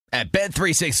At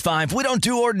Bet365, we don't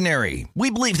do ordinary. We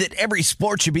believe that every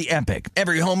sport should be epic.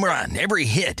 Every home run, every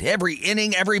hit, every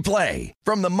inning, every play.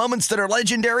 From the moments that are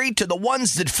legendary to the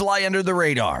ones that fly under the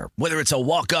radar. Whether it's a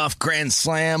walk-off grand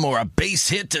slam or a base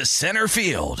hit to center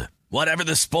field. Whatever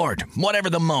the sport, whatever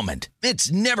the moment.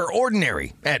 It's never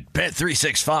ordinary at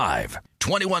Bet365.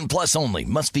 21 plus only.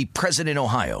 Must be present in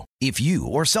Ohio. If you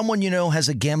or someone you know has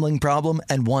a gambling problem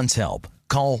and wants help,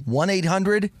 call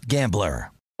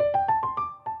 1-800-GAMBLER.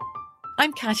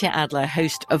 I'm Katya Adler,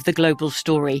 host of The Global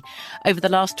Story. Over the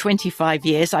last 25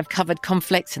 years, I've covered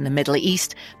conflicts in the Middle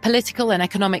East, political and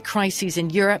economic crises in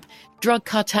Europe, drug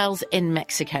cartels in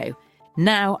Mexico.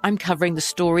 Now I'm covering the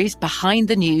stories behind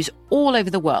the news all over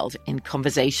the world in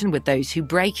conversation with those who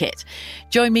break it.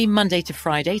 Join me Monday to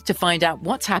Friday to find out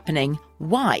what's happening,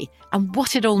 why, and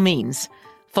what it all means.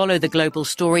 Follow The Global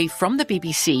Story from the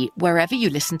BBC wherever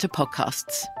you listen to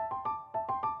podcasts.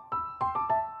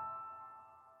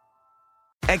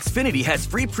 Xfinity has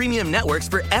free premium networks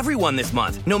for everyone this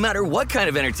month, no matter what kind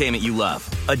of entertainment you love.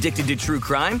 Addicted to true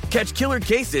crime? Catch killer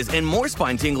cases and more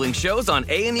spine-tingling shows on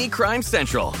A&E Crime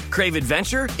Central. Crave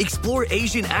adventure? Explore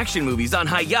Asian action movies on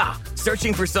Hi-YAH.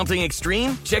 Searching for something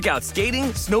extreme? Check out skating,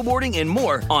 snowboarding, and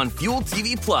more on Fuel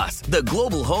TV Plus, the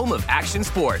global home of action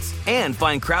sports. And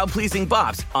find crowd-pleasing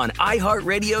bops on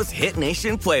iHeartRadio's Hit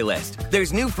Nation playlist.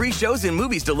 There's new free shows and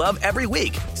movies to love every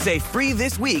week. Say free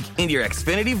this week in your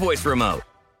Xfinity voice remote.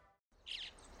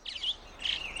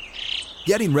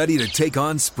 Getting ready to take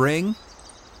on spring?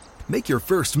 Make your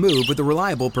first move with the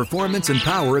reliable performance and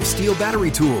power of Steel battery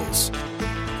tools.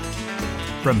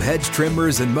 From hedge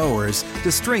trimmers and mowers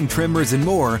to string trimmers and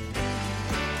more,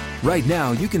 right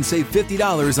now you can save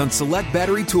 $50 on select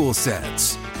battery tool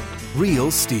sets.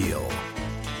 Real Steel.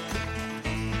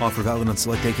 Offer valid on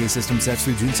select AK system sets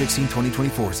through June 16,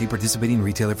 2024. See participating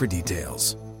retailer for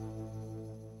details.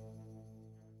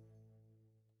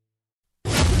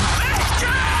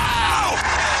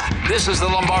 This is the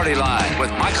Lombardi Line with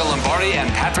Michael Lombardi and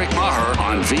Patrick Maher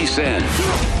on VSiN.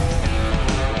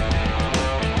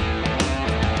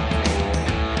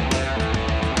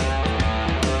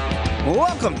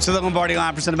 Welcome to the Lombardi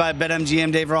Line presented by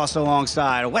BetMGM. Dave Ross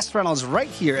alongside Wes Reynolds right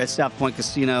here at South Point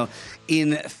Casino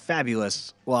in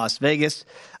fabulous Las Vegas.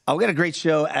 We got a great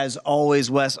show as always,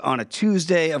 Wes, on a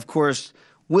Tuesday. Of course,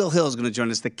 Will Hill is going to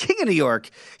join us, the King of New York,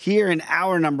 here in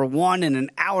hour number 1 and in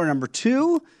hour number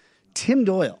 2. Tim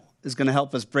Doyle is going to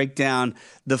help us break down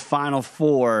the Final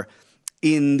Four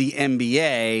in the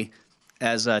NBA.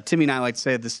 As Timmy and I like to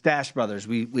say, the Stash Brothers.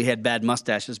 We had bad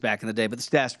mustaches back in the day, but the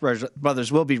Stash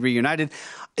Brothers will be reunited.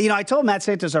 You know, I told Matt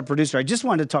Santos, our producer, I just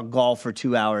wanted to talk golf for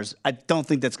 2 hours. I don't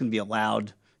think that's going to be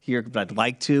allowed here, but I'd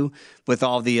like to, with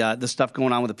all the stuff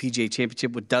going on with the PGA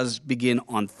Championship, which does begin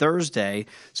on Thursday.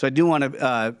 So I do want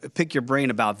to pick your brain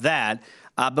about that.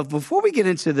 But before we get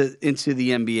into the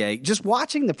NBA, just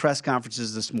watching the press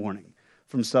conferences this morning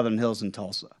from Southern Hills and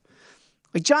Tulsa,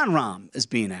 like John Rahm is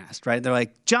being asked, right? They're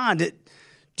like, John, do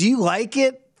you like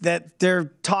it that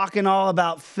they're talking all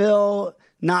about Phil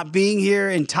not being here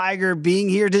and Tiger being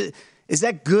here? Is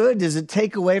that good? Does it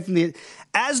take away from the...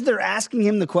 As they're asking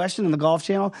him the question on the Golf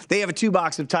Channel, they have a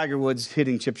 2-box of Tiger Woods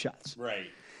hitting chip shots. Right.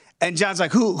 And John's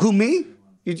like, who me?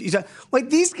 Like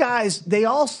these guys, they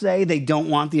all say they don't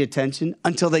want the attention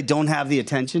until they don't have the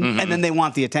attention, and then they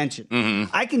want the attention.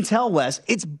 I can tell, Wes,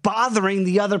 it's bothering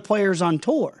the other players on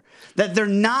tour that they're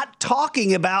not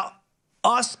talking about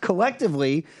us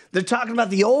collectively. They're talking about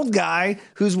the old guy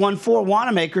who's won 4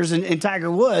 Wanamakers in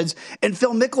Tiger Woods, and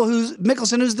Phil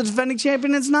Mickelson, who's the defending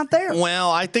champion, is not there.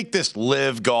 Well, I think this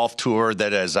Live Golf Tour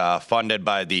that is funded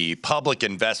by the Public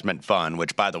Investment Fund,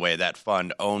 which, by the way, that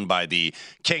fund owned by the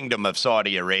Kingdom of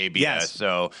Saudi Arabia. Yes.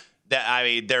 So,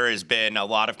 there has been a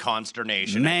lot of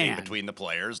consternation I think, between the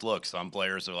players. Look, some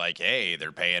players are like, hey,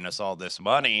 they're paying us all this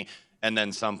money. And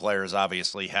then some players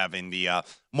obviously having the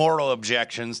moral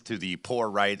objections to the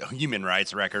poor human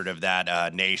rights record of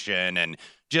that nation. And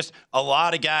just a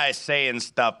lot of guys saying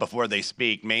stuff before they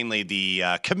speak, mainly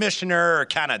the commissioner or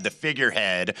kind of the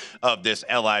figurehead of this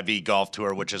LIV Golf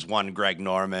Tour, which is one Greg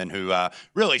Norman, who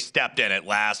really stepped in it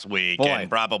last week and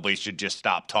probably should just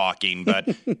stop talking. But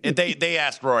they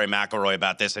asked Rory McIlroy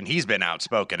about this, and he's been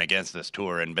outspoken against this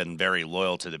tour and been very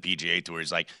loyal to the PGA Tour.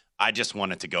 He's like, I just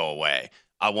want it to go away.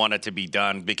 I want it to be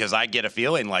done because I get a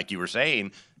feeling, like you were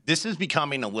saying, this is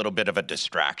becoming a little bit of a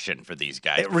distraction for these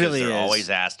guys. It really is. They're always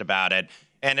asked about it,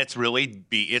 and it's really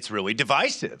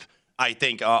divisive. I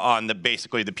think on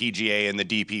basically the PGA and the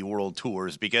DP World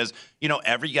Tours because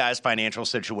every guy's financial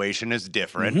situation is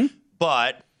different,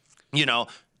 but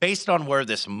based on where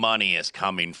this money is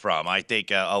coming from, I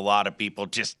think a lot of people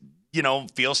just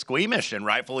feel squeamish, and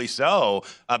rightfully so,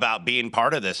 about being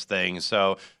part of this thing.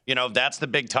 So, that's the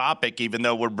big topic, even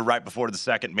though we're right before the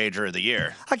second major of the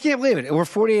year. I can't believe it. We're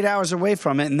 48 hours away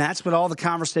from it, and that's what all the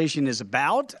conversation is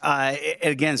about.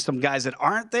 Again, some guys that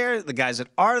aren't there, the guys that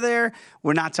are there.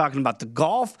 We're not talking about the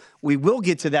golf. We will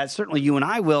get to that. Certainly you and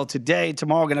I will today.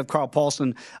 Tomorrow, we're going to have Carl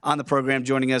Paulson on the program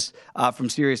joining us from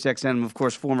SiriusXM, of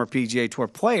course, former PGA Tour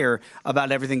player,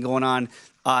 about everything going on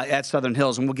at Southern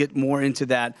Hills, and we'll get more into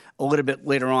that a little bit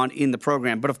later on in the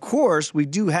program. But, of course, we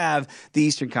do have the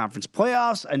Eastern Conference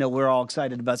playoffs. I know we're all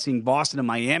excited about seeing Boston and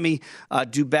Miami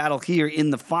do battle here in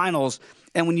the finals.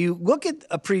 And when you look at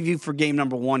a preview for game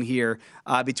number one here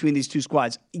between these two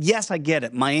squads, yes, I get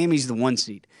it. Miami's the 1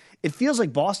 seed. It feels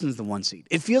like Boston's the 1 seed.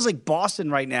 It feels like Boston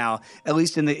right now, at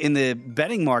least in the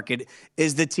betting market,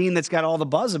 is the team that's got all the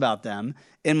buzz about them.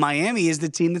 And Miami is the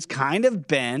team that's kind of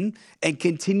been and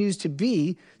continues to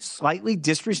be slightly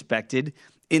disrespected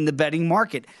in the betting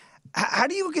market. How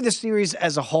do you look at the series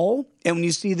as a whole? And when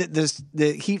you see that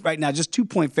the Heat right now, just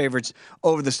 2-point favorites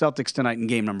over the Celtics tonight in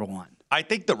game number one? I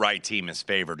think the right team is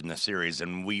favored in the series,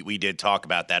 and we did talk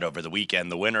about that over the weekend.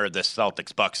 The winner of this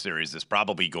Celtics-Bucks series is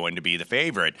probably going to be the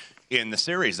favorite in the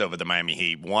series over the Miami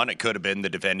Heat. One, it could have been the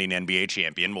defending NBA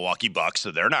champion, Milwaukee Bucks, so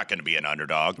they're not going to be an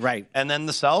underdog. Right. And then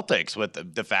the Celtics with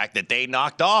the fact that they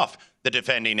knocked off the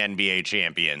defending NBA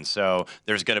champion. So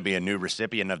there's going to be a new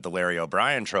recipient of the Larry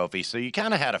O'Brien trophy. So you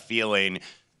kind of had a feeling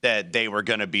that they were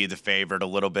going to be the favorite a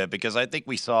little bit, because I think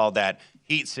we saw that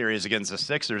Heat series against the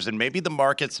Sixers, and maybe the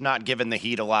market's not giving the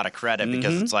Heat a lot of credit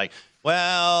because it's like,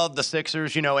 well, the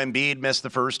Sixers, Embiid missed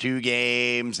the first 2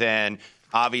 games, and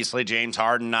obviously James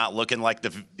Harden not looking like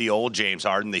the old James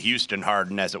Harden, the Houston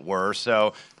Harden, as it were.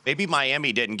 So maybe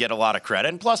Miami didn't get a lot of credit,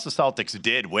 and plus the Celtics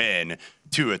did win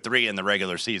 2 of 3 in the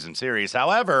regular season series.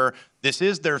 However, this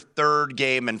is their 3rd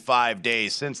game in 5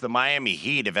 days since the Miami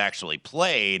Heat have actually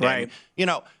played. Right.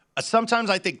 And, sometimes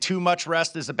I think too much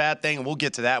rest is a bad thing, and we'll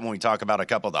get to that when we talk about a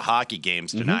couple of the hockey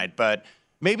games tonight. But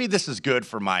maybe this is good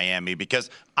for Miami,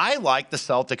 because I like the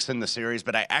Celtics in the series,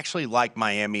 but I actually like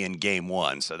Miami in game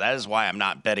one. So that is why I'm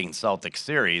not betting Celtics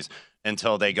series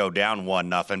until they go down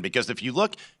 1-0. Because if you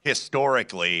look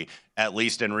historically, at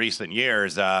least in recent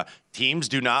years, teams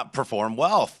do not perform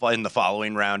well in the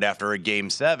following round after a Game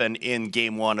 7 in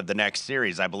Game 1 of the next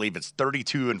series. I believe it's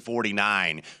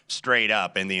 32-49 straight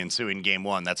up in the ensuing Game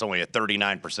 1. That's only a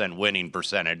 39% winning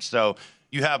percentage. So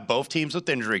you have both teams with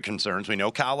injury concerns. We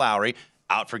know Kyle Lowry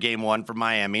out for Game 1 for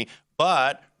Miami,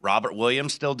 but Robert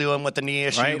Williams still dealing with the knee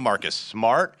issue. Right. Marcus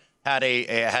Smart had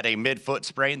a midfoot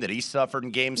sprain that he suffered in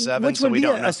Game 7. Which would be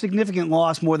a significant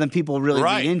loss more than people really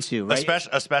read into, right?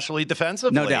 Especially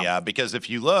defensively. No doubt. Because if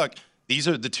you look, these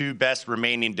are the 2 best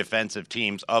remaining defensive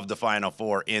teams of the Final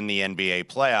Four in the NBA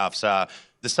playoffs.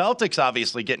 The Celtics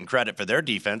obviously getting credit for their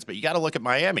defense, but you got to look at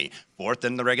Miami. 4th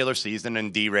in the regular season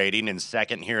in D rating and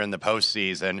 2nd here in the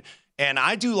postseason. And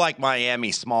I do like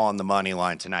Miami small on the money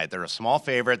line tonight. They're a small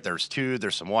favorite. There's 2.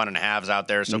 There's some 1.5s out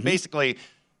there. So basically,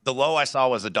 the low I saw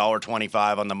was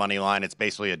 $1.25 on the money line. It's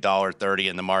basically $1.30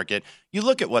 in the market. You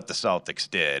look at what the Celtics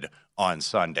did on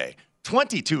Sunday.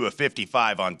 22 of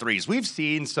 55 on threes. We've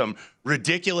seen some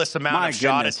ridiculous amount of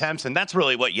shot attempts, and that's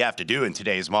really what you have to do in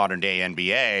today's modern-day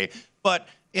NBA. But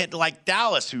like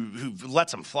Dallas, who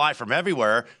lets them fly from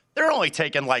everywhere, they're only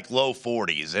taking like low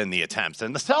 40s in the attempts.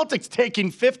 And the Celtics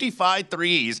taking 55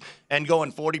 threes and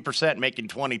going 40%, making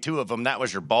 22 of them. That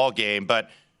was your ball game. But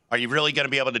are you really going to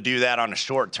be able to do that on a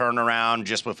short turnaround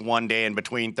just with 1 day in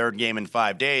between, 3rd game in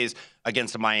 5 days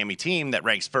against a Miami team that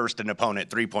ranks 1st in opponent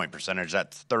 3-point percentage?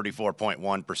 That's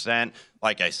 34.1%.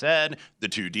 Like I said, the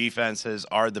 2 defenses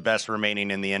are the best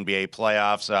remaining in the NBA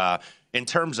playoffs. In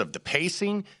terms of the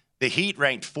pacing, the Heat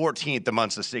ranked 14th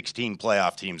amongst the 16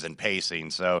 playoff teams in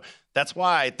pacing. So that's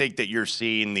why I think that you're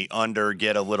seeing the under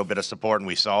get a little bit of support, and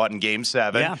we saw it in Game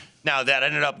 7. Yeah. Now, that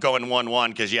ended up going 1-1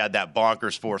 because you had that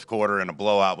bonkers 4th quarter and a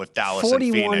blowout with Dallas and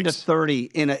Phoenix.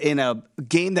 41-30 in a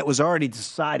game that was already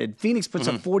decided. Phoenix puts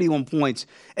up 41 points,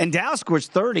 and Dallas scores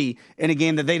 30 in a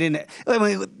game that they didn't. I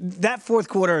mean, that 4th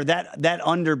quarter, that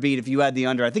under beat, if you had the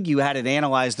under, I think you had it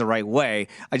analyzed the right way.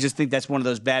 I just think that's one of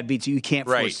those bad beats you can't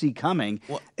foresee coming.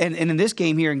 Well, and in this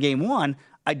game here in Game 1,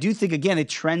 I do think, again, it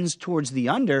trends towards the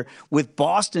under with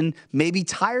Boston maybe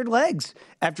tired legs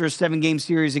after a 7-game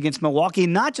series against Milwaukee,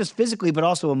 not just physically but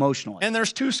also emotionally. And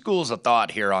there's 2 schools of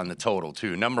thought here on the total,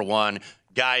 too. Number one,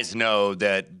 guys know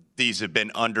that these have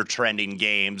been under-trending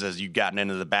games as you've gotten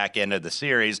into the back end of the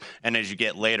series and as you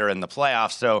get later in the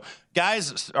playoffs. So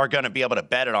guys are going to be able to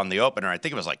bet it on the opener. I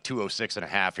think it was like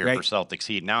 206.5 here for Celtics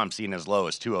Heat. Now I'm seeing as low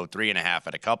as 203.5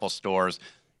 at a couple stores.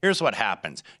 here's what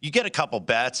happens. You get a couple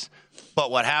bets,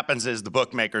 but what happens is the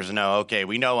bookmakers know, okay,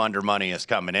 we know under money is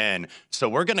coming in, so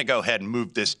we're going to go ahead and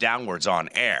move this downwards on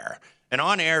air. And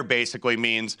on air basically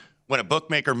means when a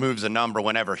bookmaker moves a number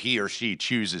whenever he or she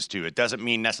chooses to. It doesn't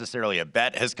mean necessarily a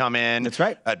bet has come in. That's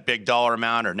right. A big dollar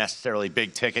amount or necessarily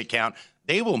big ticket count.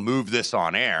 They will move this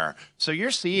on air. So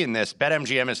you're seeing this.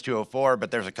 BetMGM is 204,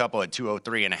 but there's a couple at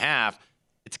 203.5.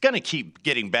 It's going to keep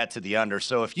getting bet to the under.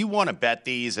 So if you want to bet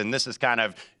these, and this is kind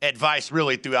of advice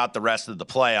really throughout the rest of the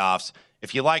playoffs,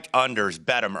 if you like unders,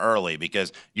 bet them early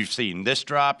because you've seen this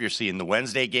drop. You're seeing the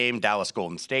Wednesday game, Dallas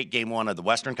Golden State, game 1 of the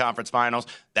Western Conference Finals.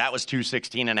 That was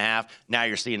 216.5. Now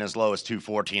you're seeing as low as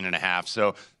 214.5.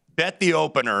 So bet the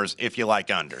openers if you like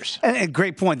unders. And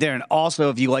great point there. And also,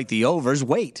 if you like the overs,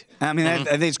 wait. I mean, I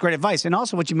think it's great advice. And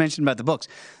also what you mentioned about the books.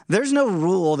 There's no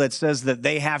rule that says that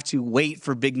they have to wait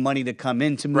for big money to come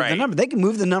in to move the number. They can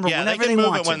move the number whenever they want. Yeah, they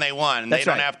can move it when they want. And they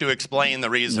don't have to explain the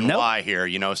reason Nope. why here.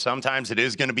 You know, sometimes it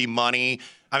is going to be money.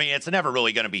 I mean, it's never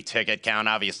really going to be ticket count.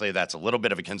 Obviously, that's a little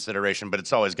bit of a consideration, but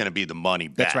it's always going to be the money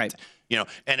bet. That's right. You know,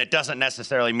 and it doesn't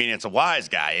necessarily mean it's a wise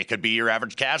guy. It could be your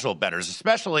average casual bettors,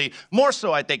 especially more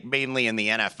so, I think, mainly in the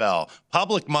NFL.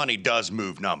 Public money does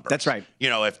move numbers. That's right. You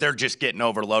know, if they're just getting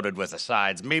overloaded with the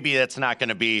sides, maybe that's not going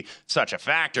to be such a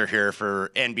factor here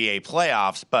for NBA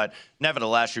playoffs. But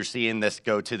nevertheless, you're seeing this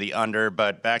go to the under.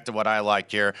 But back to what I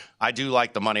like here, I do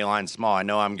like the money line small. I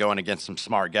know I'm going against some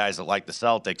smart guys that like the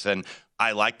Celtics, and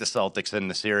I like the Celtics in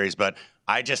the series, but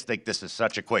I just think this is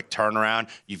such a quick turnaround.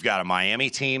 You've got a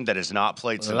Miami team that has not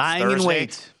played since Thursday.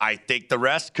 I think the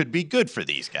rest could be good for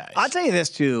these guys. I'll tell you this,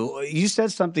 too. You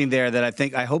said something there that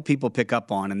I hope people pick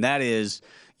up on, and that is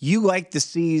you like the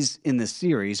C's in the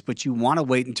series, but you want to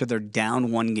wait until they're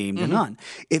down 1 game to none.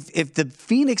 If the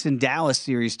Phoenix and Dallas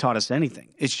series taught us anything,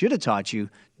 it should have taught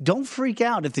you, don't freak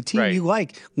out if the team you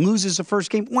like loses the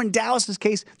first game, or in Dallas's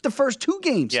case, the first 2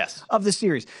 games of the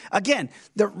series. Again,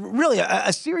 really,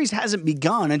 a series hasn't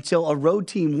begun until a road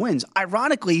team wins.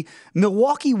 Ironically,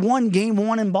 Milwaukee won game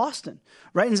 1 in Boston,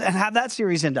 right? And how that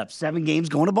series end up? 7 games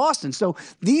going to Boston. So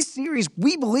these series,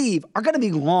 we believe, are going to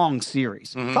be long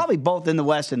series, probably both in the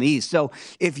West and the East. So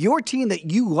if your team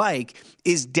that you like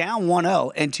is down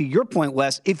 1-0, and to your point,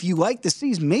 Wes, if you like the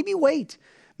C's, maybe wait.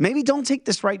 Maybe don't take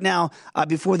this right now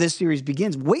before this series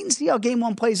begins. Wait and see how game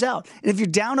 1 plays out. And if you're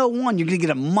down 0-1, you're going to get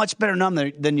a much better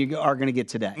number than you are going to get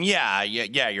today. Yeah,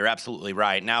 you're absolutely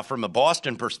right. Now, from a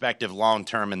Boston perspective,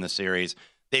 long-term in the series,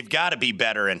 they've got to be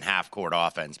better in half-court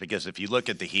offense because if you look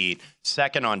at the Heat,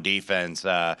 second on defense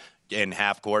in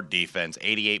half-court defense,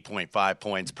 88.5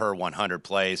 points per 100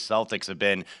 plays. Celtics have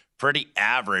been pretty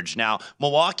average. Now,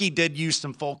 Milwaukee did use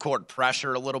some full-court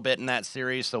pressure a little bit in that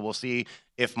series, so we'll see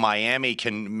if Miami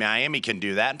can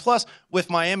do that. And plus, with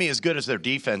Miami, as good as their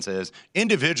defense is,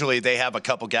 individually they have a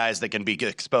couple guys that can be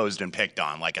exposed and picked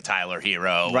on, like a Tyler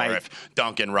Hero or if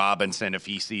Duncan Robinson, if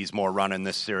he sees more run in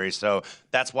this series. So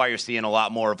that's why you're seeing a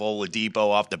lot more of Oladipo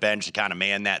off the bench to kind of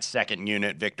man that second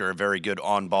unit. Victor, a very good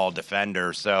on-ball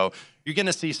defender. So you're going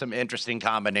to see some interesting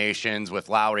combinations with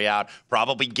Lowry out.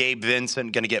 Probably Gabe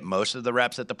Vincent going to get most of the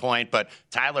reps at the point, but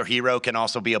Tyler Hero can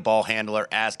also be a ball handler,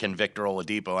 as can Victor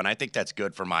Oladipo, and I think that's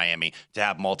good for Miami to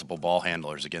have multiple ball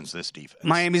handlers against this defense.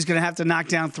 Miami's going to have to knock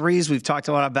down threes. We've talked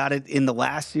a lot about it in the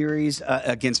last series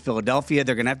against Philadelphia.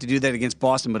 They're going to have to do that against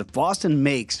Boston, but if Boston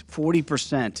makes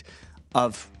 40%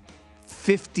 of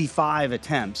 55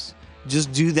 attempts,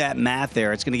 just do that math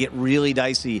there. It's going to get really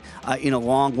dicey in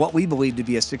what we believe to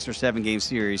be a 6 or 7 game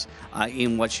series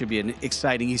in what should be an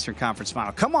exciting Eastern Conference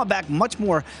final. Come on back. Much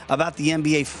more about the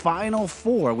NBA Final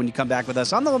Four when you come back with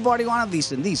us on the Lombardi Line of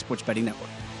VSiN, the Sports Betting Network.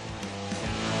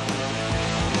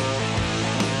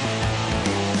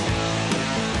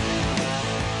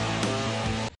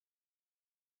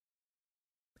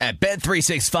 At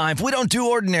Bet365, we don't do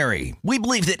ordinary. We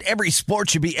believe that every sport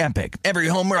should be epic. Every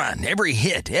home run, every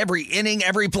hit, every inning,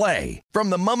 every play. From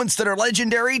the moments that are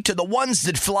legendary to the ones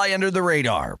that fly under the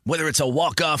radar. Whether it's a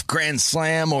walk-off grand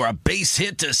slam or a base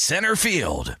hit to center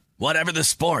field. Whatever the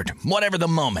sport, whatever the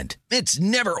moment. It's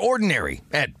never ordinary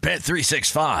at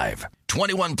Bet365.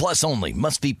 21 plus only.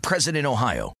 Must be present in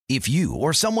Ohio. If you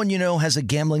or someone you know has a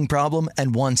gambling problem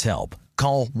and wants help,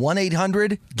 call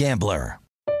 1-800-GAMBLER.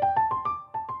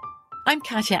 I'm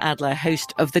Katya Adler,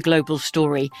 host of The Global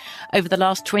Story. Over the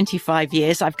last 25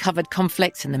 years, I've covered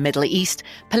conflicts in the Middle East,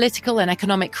 political and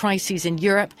economic crises in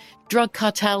Europe, drug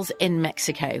cartels in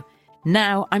Mexico.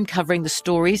 Now I'm covering the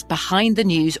stories behind the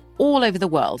news all over the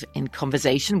world in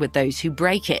conversation with those who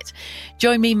break it.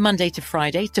 Join me Monday to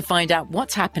Friday to find out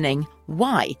what's happening,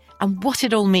 why, and what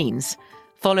it all means.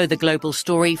 Follow The Global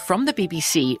Story from the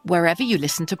BBC wherever you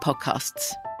listen to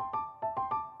podcasts.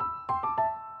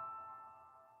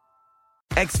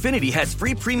 Xfinity has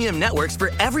free premium networks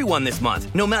for everyone this month,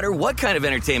 no matter what kind of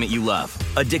entertainment you love.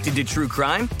 Addicted to true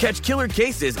crime? Catch killer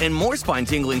cases and more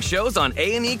spine-tingling shows on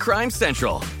A&E Crime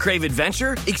Central. Crave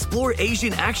adventure? Explore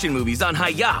Asian action movies on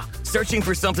Hi-Ya. Searching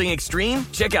for something extreme?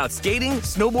 Check out skating,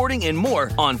 snowboarding, and more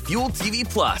on Fuel TV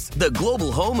Plus, the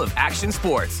global home of action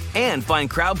sports. And find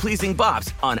crowd-pleasing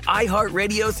bops on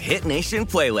iHeartRadio's Hit Nation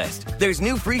playlist. There's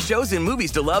new free shows and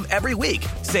movies to love every week.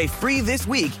 Say free this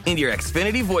week in your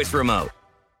Xfinity voice remote.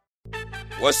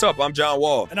 What's up? I'm John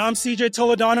Wall. And I'm CJ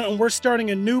Toledano, and we're starting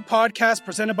a new podcast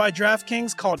presented by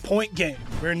DraftKings called Point Game.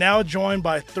 We're now joined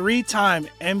by three-time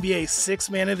NBA Sixth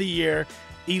Man of the Year,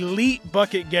 elite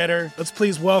bucket getter. Let's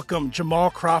please welcome Jamal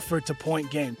Crawford to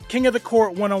Point Game. King of the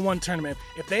Court one-on-one tournament.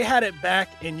 If they had it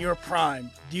back in your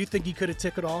prime, do you think you could have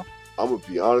took it all? I'm going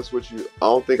to be honest with you. I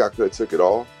don't think I could have took it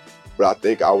all, but I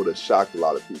think I would have shocked a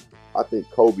lot of people. I think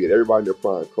Kobe and everybody in their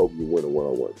prime, Kobe would win a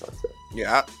one-on-one contest.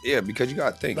 Yeah, because you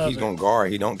got to think he's going to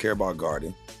guard. He don't care about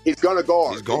guarding. He's going to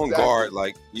guard. He's going to guard.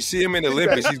 Like, you see him in the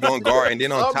Olympics, he's going to guard. And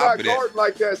then on top of that. I'm not guarding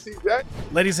like that, CJ.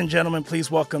 Ladies and gentlemen, please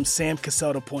welcome Sam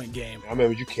Cassell to Point Game. I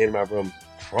remember you came out from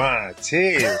prime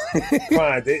 10.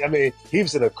 I mean, he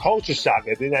was in a culture shock.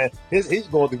 And then he's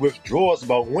going through withdrawals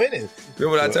about winning.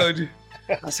 Remember what I told you?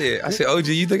 I said, OG,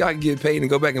 you think I can get paid and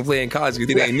go back and play in college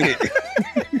because it ain't it?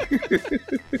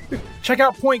 Check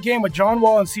out Point Game with John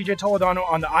Wall and CJ Toledano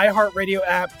on the iHeartRadio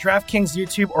app, DraftKings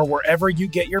YouTube, or wherever you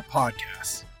get your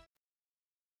podcasts.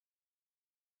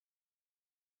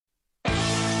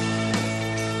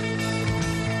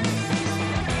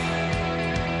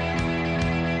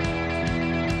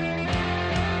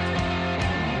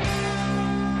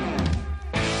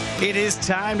 It is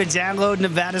time to download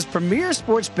Nevada's premier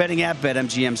sports betting app,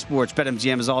 BetMGM Sports.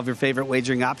 BetMGM has all of your favorite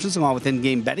wagering options, along with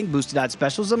in-game betting, boosted odds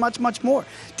specials, and much, much more.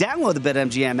 Download the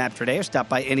BetMGM app today or stop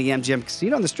by any MGM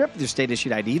casino on the Strip with your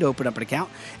state-issued ID to open up an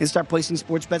account and start placing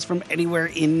sports bets from anywhere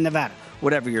in Nevada.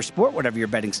 Whatever your sport, whatever your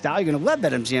betting style, you're going to love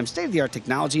BetMGM's state-of-the-art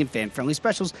technology and fan-friendly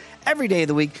specials every day of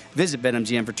the week. Visit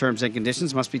BetMGM for terms and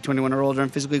conditions. Must be 21 or older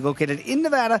and physically located in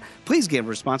Nevada. Please gamble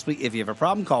responsibly. If you have a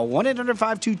problem, call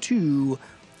 1-800-522-4700.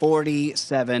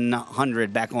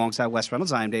 Back alongside Wes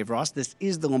Reynolds, I am Dave Ross. This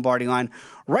is the Lombardi Line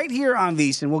right here on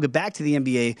VSiN. We'll get back to the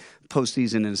NBA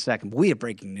postseason in a second, but we have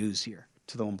breaking news here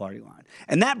to the Lombardi Line.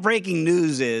 And that breaking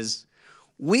news is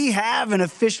we have an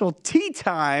official tee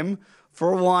time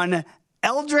for one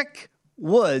Eldrick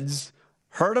Woods.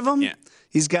 Heard of him? Yeah.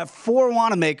 He's got 4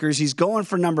 Wanamakers. He's going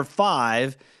for number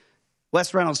 5.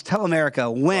 Wes Reynolds, tell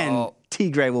America when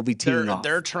Tigre will be teeing off.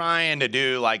 They're trying to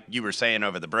do, like you were saying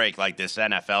over the break, like this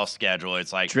NFL schedule.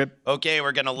 It's like, okay,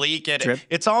 we're going to leak it.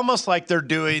 It's almost like they're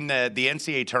doing the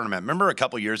NCAA tournament. Remember a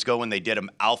couple years ago when they did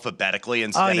them alphabetically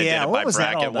instead of did it by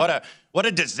bracket? What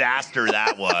a disaster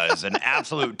that was. An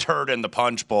absolute turd in the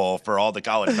punch bowl for all the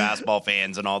college basketball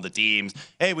fans and all the teams.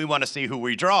 Hey, we want to see who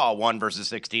we draw, 1 versus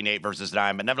 16, 8 versus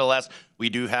 9. But nevertheless, we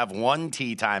do have one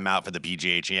tee time out for the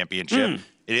PGA Championship.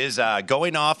 It is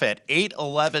going off at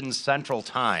 8:11 Central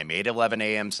Time, 8:11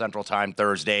 a.m. Central Time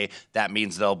Thursday. That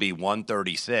means there'll be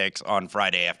 1:36 on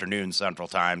Friday afternoon Central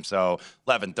Time, so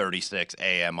 11:36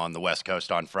 a.m. on the West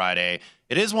Coast on Friday.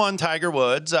 It is one Tiger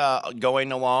Woods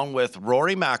going along with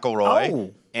Rory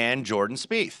McIlroy and Jordan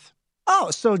Spieth.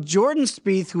 Oh, so Jordan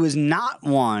Spieth, who has not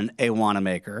won a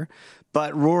Wanamaker,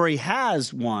 but Rory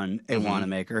has won a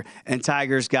Wanamaker, and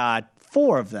Tiger's got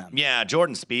 4 of them. Yeah,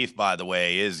 Jordan Spieth, by the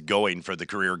way, is going for the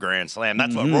career Grand Slam.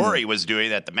 That's what Rory was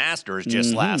doing at the Masters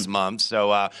just last month.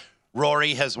 So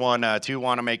Rory has won 2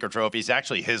 Wanamaker trophies.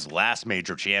 Actually, his last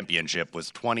major championship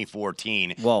was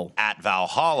 2014 at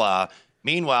Valhalla.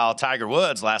 Meanwhile, Tiger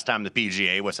Woods, last time the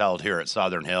PGA was held here at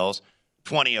Southern Hills,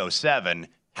 2007.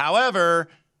 However,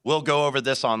 we'll go over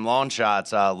this on Long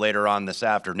Shots later on this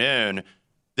afternoon.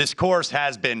 This course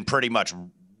has been pretty much,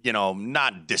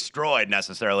 not destroyed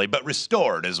necessarily, but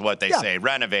restored is what they say.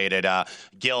 Renovated.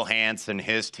 Gil Hansen,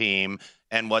 his team,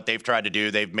 and what they've tried to do,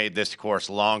 they've made this course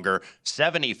longer.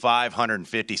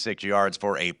 7,556 yards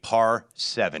for a par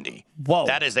 70. Whoa.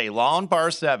 That is a long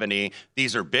par 70.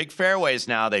 These are big fairways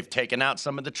now. They've taken out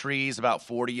some of the trees, about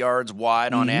 40 yards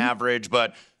wide on average,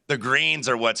 but the greens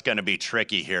are what's going to be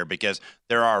tricky here because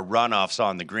there are runoffs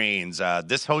on the greens.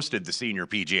 This hosted the Senior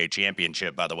PGA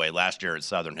Championship, by the way, last year at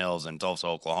Southern Hills in Tulsa,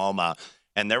 Oklahoma.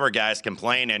 And there were guys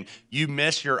complaining, you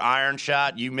miss your iron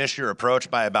shot, you miss your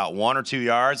approach by about 1 or 2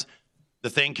 yards, the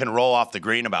thing can roll off the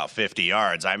green about 50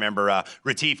 yards. I remember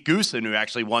Retief Goosen, who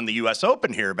actually won the U.S.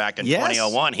 Open here back in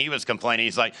 2001, he was complaining.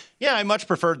 He's like, yeah, I much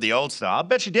preferred the old style. I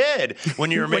bet you did when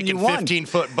you were making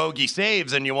 15-foot bogey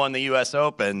saves and you won the U.S.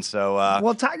 Open. So,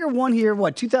 well, Tiger won here,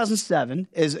 2007,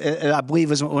 I believe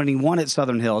was when he won at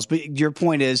Southern Hills. But your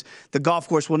point is the golf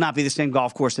course will not be the same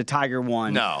golf course that Tiger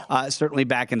won, certainly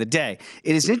back in the day.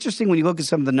 It is interesting when you look at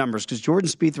some of the numbers because Jordan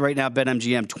Spieth right now,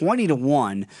 BetMGM,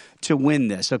 20-1 to win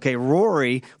this. Okay,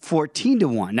 Rory,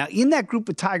 14-1. Now, in that group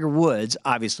with Tiger Woods,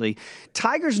 obviously,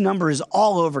 Tiger's number is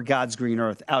all over God's green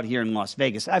earth out here in Las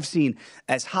Vegas. I've seen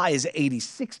as high as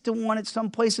 86-1 at some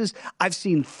places. I've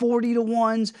seen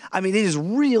 40-1s. I mean, it is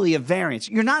really a variance.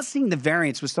 You're not seeing the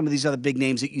variance with some of these other big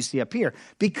names that you see up here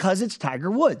because it's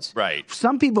Tiger Woods. Right.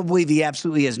 Some people believe he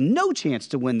absolutely has no chance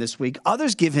to win this week.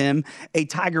 Others give him a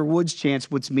Tiger Woods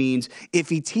chance, which means if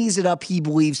he tees it up, he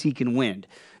believes he can win.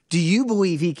 Do you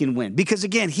believe he can win? Because,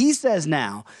 again, he says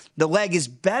now the leg is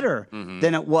better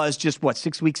than it was just,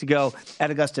 6 weeks ago at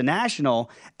Augusta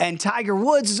National. And Tiger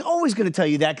Woods is always going to tell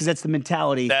you that because that's the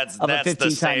mentality of a 15-time major champion. That's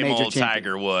the same old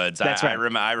Tiger Woods. That's right.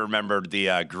 I remember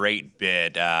the great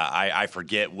bit. I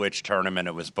forget which tournament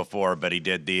it was before, but he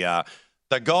did the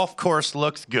golf course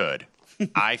looks good.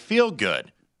 I feel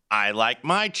good. I like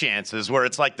my chances, where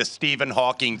it's like the Stephen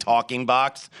Hawking talking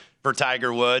box for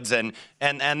Tiger Woods, and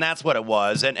that's what it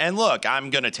was. And look,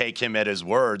 I'm going to take him at his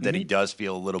word that he does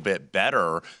feel a little bit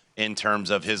better in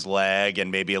terms of his leg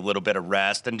and maybe a little bit of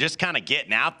rest and just kind of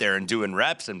getting out there and doing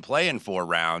reps and playing 4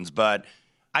 rounds. But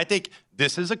I think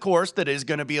this is a course that is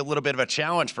going to be a little bit of a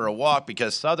challenge for a walk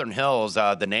because Southern Hills,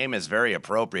 the name is very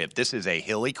appropriate. This is a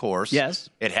hilly course. Yes.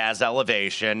 It has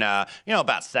elevation,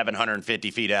 about 750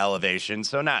 feet of elevation,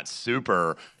 so not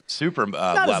super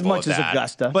not level as much as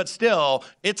Augusta. But still,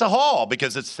 it's a haul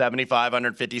because it's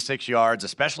 7,556 yards,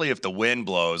 especially if the wind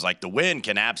blows. Like, the wind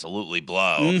can absolutely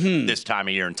blow this time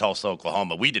of year in Tulsa,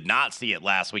 Oklahoma. We did not see it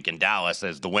last week in Dallas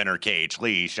as the winner, KH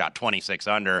Lee, shot 26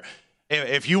 under.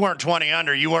 If you weren't 20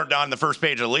 under, you weren't on the first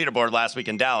page of the leaderboard last week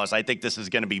in Dallas. I think this is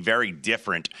going to be very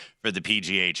different for the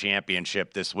PGA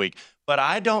Championship this week. But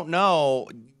I don't know.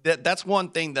 That's one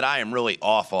thing that I am really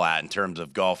awful at in terms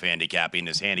of golf handicapping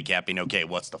is handicapping, okay,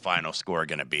 what's the final score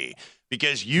going to be?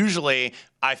 Because usually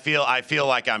I feel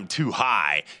like I'm too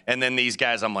high. And then these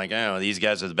guys, I'm like, oh, these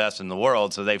guys are the best in the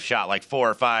world. So they've shot like 4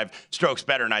 or 5 strokes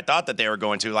better than I thought that they were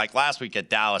going to. Like last week at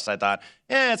Dallas, I thought,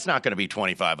 it's not going to be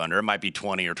 25 under. It might be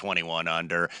 20 or 21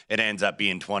 under. It ends up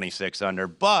being 26 under.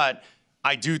 But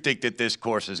I do think that this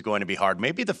course is going to be hard,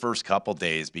 maybe the first couple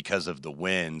days because of the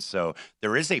wind. So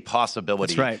there is a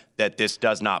possibility that this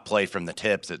does not play from the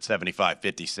tips at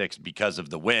 75-56 because of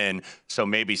the wind. So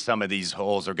maybe some of these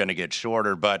holes are going to get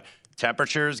shorter, but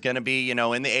temperature is going to be, in the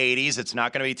 80s. It's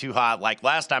not going to be too hot. Like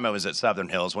last time I was at Southern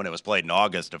Hills when it was played in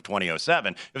August of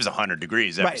 2007, it was 100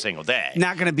 degrees every single day.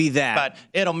 Not going to be that. But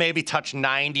it'll maybe touch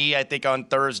 90, I think, on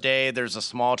Thursday. There's a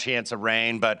small chance of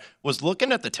rain, but was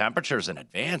looking at the temperatures in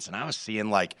advance, and I was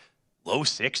seeing like low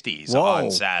 60s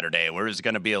on Saturday, where it's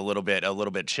going to be a little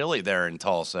bit chilly there in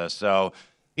Tulsa. So,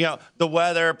 the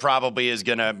weather probably is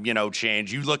going to,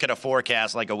 change. You look at a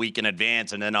forecast like a week in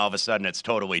advance, and then all of a sudden it's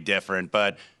totally different.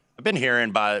 But I've been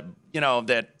hearing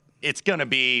that it's going to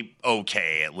be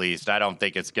okay, at least. I don't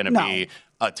think it's going to be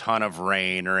a ton of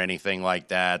rain or anything like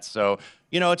that. So,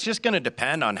 it's just going to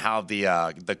depend on how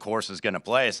the course is going to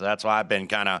play. So that's why I've been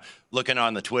kind of looking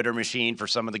on the Twitter machine for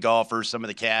some of the golfers, some of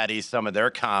the caddies, some of their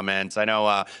comments. I know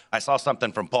I saw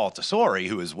something from Paul Tesori,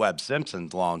 who is Webb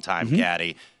Simpson's longtime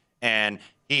caddy, and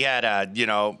he had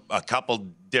a couple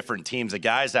different teams of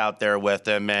guys out there with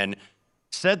him and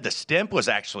said the stimp was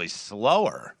actually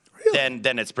slower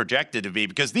than it's projected to be,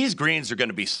 because these greens are going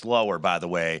to be slower, by the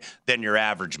way, than your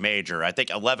average major. I think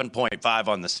 11.5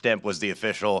 on the stimp was the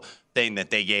official thing that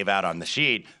they gave out on the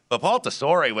sheet. But Paul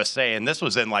Tesori was saying this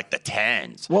was in like the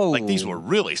 10s. Whoa. Like these were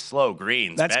really slow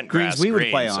greens. That's bent greens grass we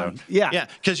would play on. So, yeah.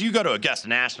 Because you go to Augusta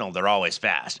National, they're always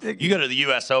fast. You go to the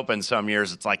U.S. Open some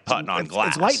years, it's like putting on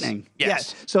glass. It's lightning.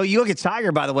 Yes. Yeah. So you look at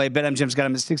Tiger, by the way, BetMGM's got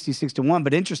him at 66-1.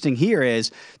 But interesting here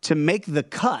is to make the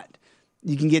cut,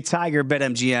 you can get Tiger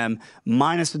BetMGM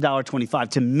minus $1.25.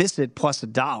 To miss it, plus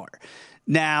 $1.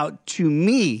 Now, to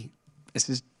me, this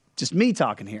is just me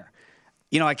talking here.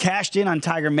 I cashed in on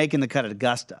Tiger making the cut at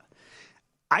Augusta.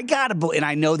 And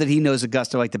I know that he knows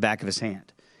Augusta like the back of his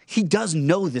hand. He does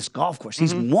know this golf course.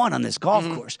 He's won on this golf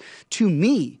course. To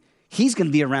me, he's going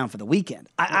to be around for the weekend.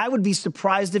 I would be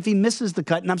surprised if he misses the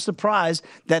cut, and I'm surprised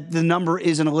that the number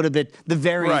isn't a little bit, the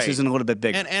variance isn't a little bit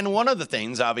bigger. And one of the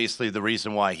things, obviously, the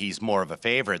reason why he's more of a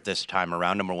favorite this time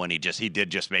around, number one, he did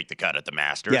just make the cut at the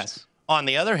Masters. Yes. On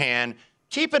the other hand,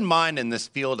 keep in mind in this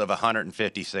field of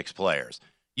 156 players,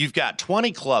 you've got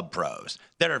 20 club pros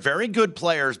that are very good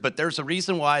players, but there's a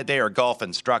reason why they are golf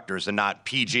instructors and not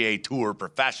PGA Tour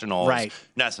professionals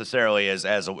necessarily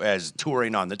as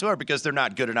touring on the tour, because they're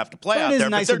not good enough to play out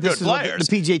there, but they're good players.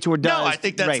 The PGA Tour does. No, I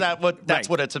think that's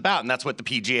what it's about, and that's what the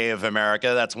PGA of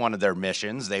America, that's one of their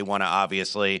missions. They want to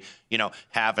obviously,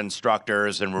 have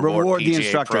instructors and reward PGA the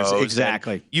instructors. pros.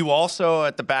 Exactly. And you also,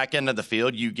 at the back end of the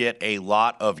field, you get a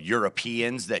lot of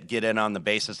Europeans that get in on the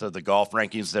basis of the golf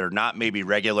rankings that are not maybe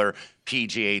regular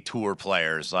PGA Tour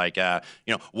players, like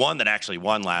one that actually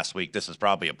won last week. This is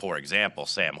probably a poor example,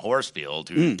 Sam Horsfield,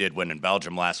 who did win in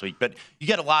Belgium last week. But you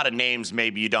get a lot of names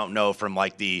maybe you don't know from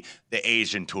like the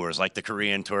Asian tours, like the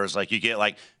Korean tours. Like you get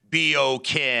like B.O.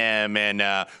 Kim and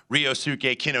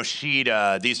Ryosuke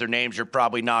Kinoshita. These are names you're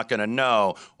probably not going to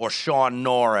know. Or Sean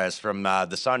Norris from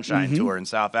the Sunshine Tour in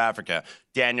South Africa.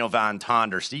 Daniel Van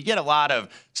Tonder. So you get a lot of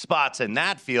spots in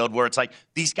that field where it's like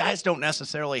these guys don't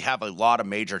necessarily have a lot of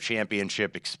major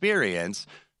championship experience.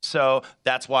 So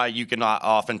that's why you can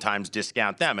oftentimes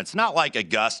discount them. It's not like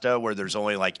Augusta where there's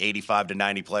only like 85 to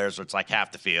 90 players, where it's like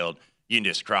half the field. You can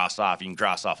just cross off. You can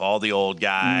cross off all the old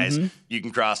guys. You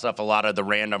can cross off a lot of the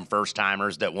random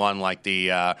first-timers that won like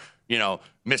the,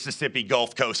 Mississippi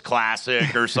Gulf Coast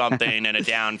Classic or something in a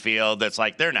downfield that's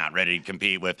like they're not ready to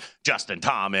compete with Justin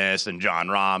Thomas and Jon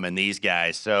Rahm and these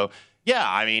guys. So, yeah,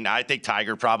 I mean, I think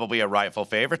Tiger probably a rightful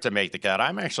favorite to make the cut.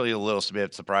 I'm actually a little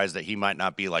bit surprised that he might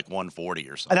not be like 140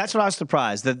 or something. That's what I was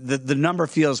surprised. The number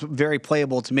feels very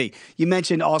playable to me. You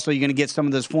mentioned also you're going to get some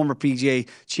of those former PGA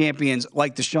champions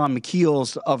like the Sean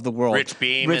McKeels of the world. Rich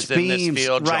Beam is in this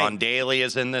field. Right. John Daly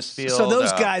is in this field. So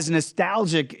those guys,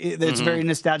 nostalgic. It's very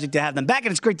nostalgic to have them back,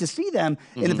 and it's great to see them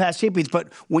in the past champions.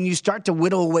 But when you start to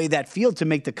whittle away that field to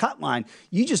make the cut line,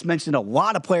 you just mentioned a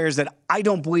lot of players that I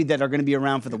don't believe that are going to be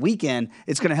around for the weekend.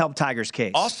 It's going to help Tiger's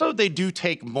case. Also, they do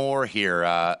take more here.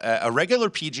 A regular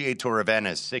PGA Tour event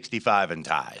is 65 in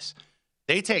ties.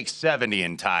 They take 70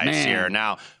 in ties here.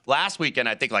 Now, last weekend,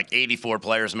 I think like 84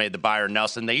 players made the Byron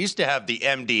Nelson. They used to have the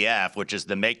MDF, which is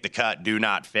the make the cut, do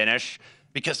not finish.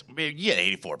 Because you get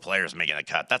 84 players making the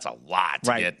cut. That's a lot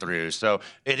to get through. So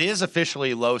it is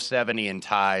officially low 70 in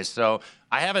ties. So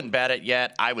I haven't bet it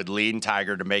yet. I would lean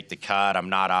Tiger to make the cut. I'm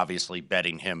not obviously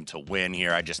betting him to win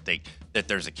here. I just think that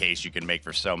there's a case you can make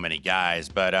for so many guys.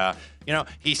 But,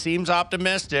 he seems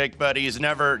optimistic, but he's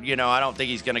never, I don't think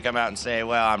he's going to come out and say,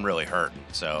 well, I'm really hurting.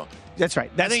 So that's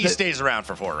right. I think he stays around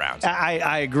for 4 rounds.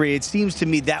 I agree. It seems to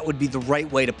me that would be the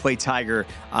right way to play Tiger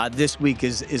this week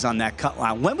is on that cut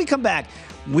line. When we come back,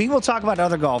 we will talk about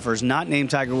other golfers not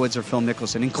named Tiger Woods or Phil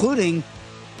Mickelson, including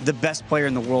the best player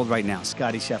in the world right now,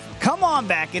 Scottie Scheffler. Come on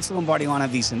back. It's the Lombardi Line on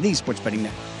VSiN, the Sports Betting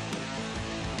Network.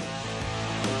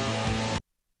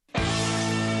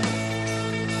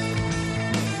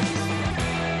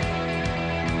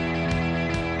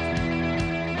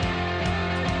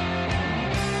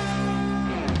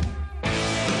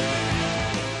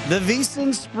 The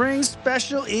VSiN Spring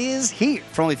Special is here.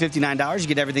 For only $59, you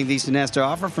get everything VSiN has to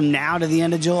offer from now to the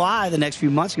end of July. The next few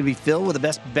months are going to be filled with the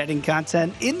best betting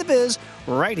content in the biz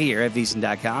right here at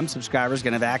VSiN.com. Subscribers are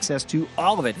going to have access to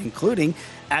all of it, including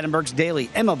Adam Burke's daily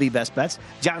MLB best bets.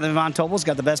 Jonathan Von Tobel's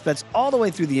got the best bets all the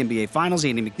way through the NBA Finals.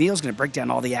 Andy McNeil's going to break down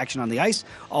all the action on the ice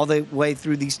all the way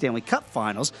through the Stanley Cup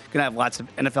Finals. Going to have lots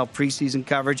of NFL preseason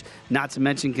coverage, not to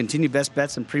mention continued best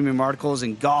bets and premium articles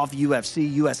in golf,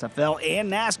 UFC, USFL,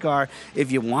 and NASCAR.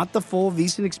 If you want the full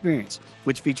VSiN experience,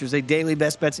 which features a daily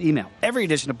best bets email, every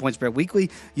edition of Point Spread Weekly,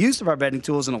 use of our betting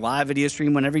tools, and a live video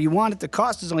stream whenever you want it. The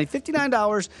cost is only $59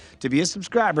 to be a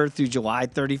subscriber through July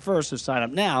 31st. So sign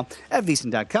up now at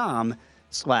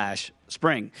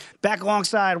VSiN.com/spring. Back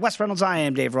alongside Wes Reynolds, I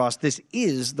am Dave Ross. This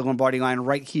is the Lombardi Line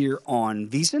right here on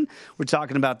VSiN. We're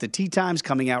talking about the tee times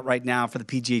coming out right now for the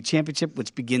PGA Championship,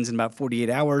 which begins in about 48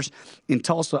 hours in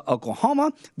Tulsa,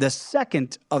 Oklahoma. The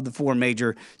second of the 4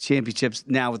 major championships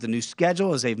now with the new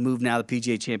schedule, as they've moved now the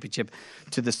PGA Championship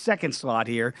to the second slot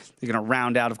here. They're going to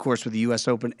round out, of course, with the U.S.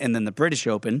 Open and then the British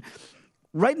Open.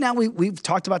 Right now, we've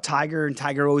talked about Tiger, and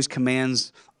Tiger always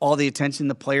commands all the attention.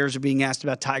 The players are being asked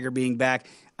about Tiger being back.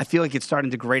 I feel like it's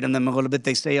starting to grate on them a little bit.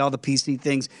 They say all the PC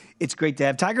things. It's great to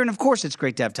have Tiger, and of course it's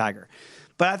great to have Tiger.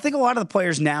 But I think a lot of the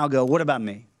players now go, what about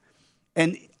me?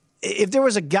 And if there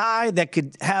was a guy that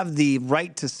could have the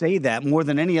right to say that more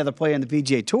than any other player in the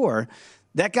PGA Tour,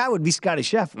 that guy would be Scottie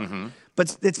Scheffler.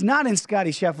 But it's not in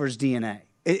Scottie Scheffler's DNA.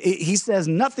 He says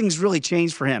nothing's really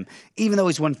changed for him, even though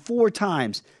he's won 4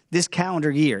 times this calendar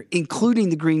year, including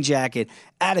the green jacket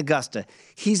at Augusta.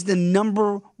 He's the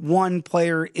number 1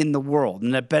 player in the world.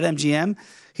 And at BetMGM,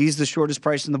 he's the shortest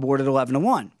price on the board at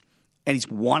 11-1. and he's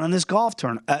won on this golf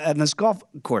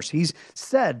course. He's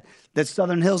said that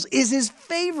Southern Hills is his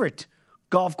favorite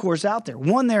golf course out there.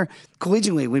 Won there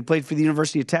collegiately when he played for the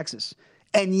University of Texas.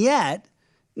 And yet,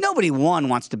 nobody, one,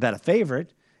 wants to bet a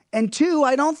favorite. And two,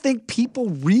 I don't think people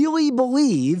really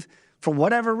believe, for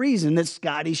whatever reason, that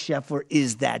Scottie Scheffler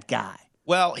is that guy.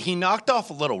 Well, he knocked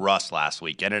off a little rust last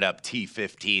week, ended up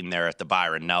T15 there at the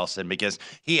Byron Nelson because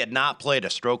he had not played a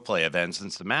stroke play event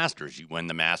since the Masters. You win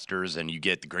the Masters and you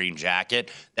get the green jacket.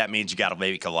 That means you got to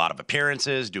make a lot of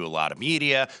appearances, do a lot of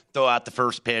media, throw out the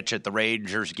first pitch at the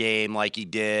Rangers game like he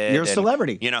did. You're a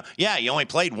celebrity. He only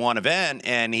played one event,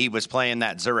 and he was playing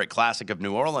that Zurich Classic of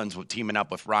New Orleans teaming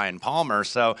up with Ryan Palmer.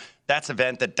 So that's an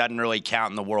event that doesn't really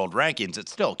count in the world rankings. It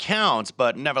still counts,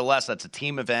 but nevertheless, that's a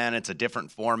team event. It's a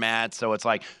different format. So it's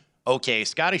like, okay,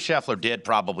 Scottie Scheffler did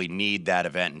probably need that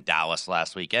event in Dallas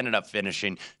last week. Ended up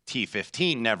finishing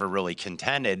T15, never really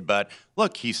contended. But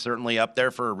look, he's certainly up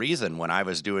there for a reason. When I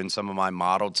was doing some of my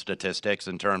modeled statistics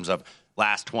in terms of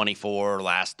last 24,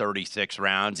 last 36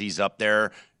 rounds, he's up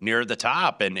there near the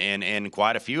top. And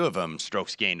quite a few of them,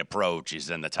 strokes gained approach, he's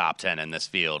in the top 10 in this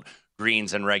field.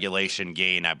 Greens and regulation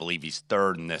gain, I believe he's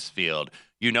third in this field.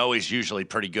 He's usually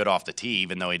pretty good off the tee,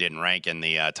 even though he didn't rank in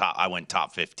the top. I went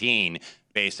top 15,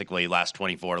 basically last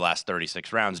 24, last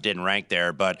 36 rounds, didn't rank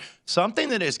there. But something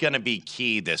that is going to be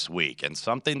key this week, and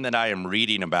something that I am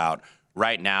reading about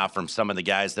right now from some of the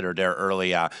guys that are there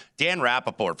early. Dan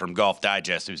Rappaport from Golf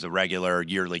Digest, who's a regular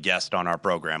yearly guest on our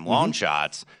program, Long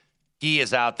Shots, he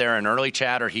is out there in early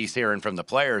chatter he's hearing from the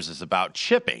players is about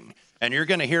chipping. And you're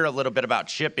going to hear a little bit about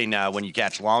chipping when you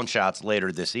catch Long Shots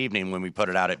later this evening when we put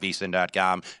it out at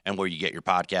vsin.com and where you get your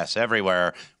podcasts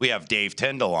everywhere. We have Dave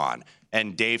Tyndall on.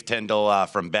 And Dave Tyndall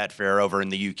from Betfair over in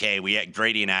the UK.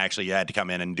 Grady and I actually had to come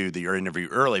in and do your interview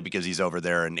early because he's over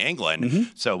there in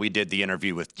England. So we did the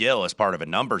interview with Gil as part of a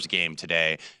numbers game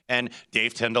today. And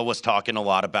Dave Tyndall was talking a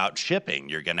lot about chipping.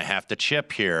 You're going to have to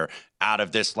chip here out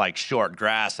of this short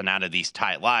grass and out of these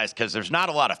tight lies because there's not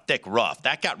a lot of thick rough.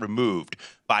 That got removed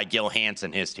by Gil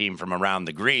Hansen, his team from around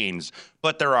the greens.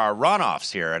 But there are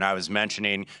runoffs here. And I was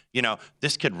mentioning,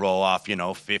 this could roll off,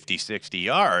 50, 60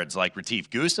 yards like Retief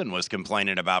Goosen was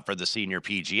complaining about for the senior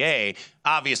PGA.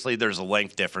 Obviously, there's a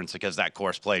length difference because that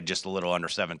course played just a little under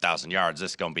 7,000 yards.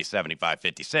 This is going to be 75,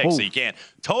 56. Ooh. So you can't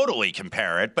totally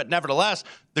compare it. But nevertheless,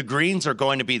 the greens are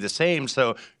going to be the same.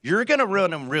 So you're going to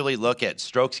really look at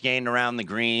strokes gained around the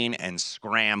green and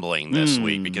scrambling this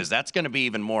week because that's going to be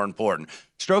even more important.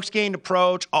 Strokes gained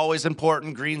approach, always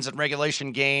important. Greens and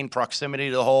regulation gain,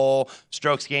 proximity to the hole,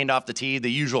 strokes gained off the tee,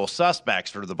 the usual suspects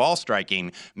for the ball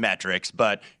striking metrics.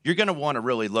 But you're going to want to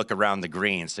really look around the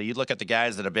greens. So you look at the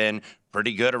guys that have been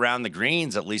pretty good around the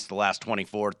greens, at least the last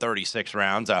 24, 36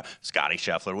 rounds. Scottie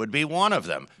Scheffler would be one of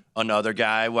them. Another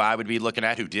guy I would be looking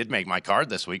at who did make my card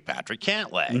this week, Patrick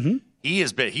Cantlay. He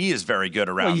is very good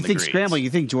around the greens. You think scrambling,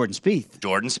 you think Jordan Spieth.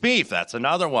 Jordan Spieth, that's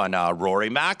another one. Rory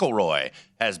McIlroy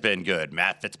has been good.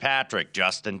 Matt Fitzpatrick,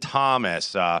 Justin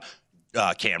Thomas,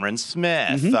 Cameron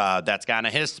Smith. That's kind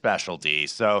of his specialty.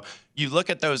 So you look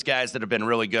at those guys that have been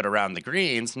really good around the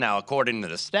greens. Now, according to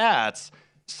the stats,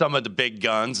 some of the big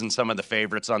guns and some of the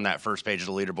favorites on that first page of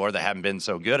the leaderboard that haven't been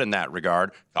so good in that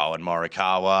regard, Colin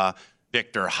Morikawa,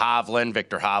 Victor Hovland.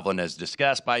 Victor Hovland is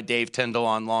discussed by Dave Tyndall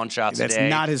on Long Shots today. That's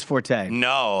not his forte.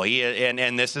 No,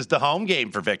 and this is the home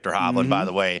game for Victor Hovland, by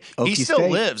the way. He still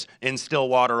lives in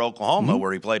Stillwater, Oklahoma,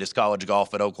 where he played his college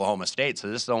golf at Oklahoma State. So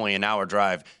this is only an hour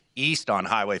drive east on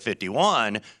Highway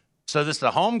 51. So this is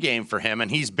a home game for him, and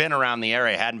he's been around the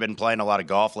area. Hadn't been playing a lot of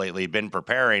golf lately, been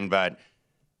preparing, but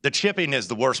the chipping is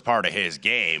the worst part of his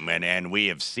game, and we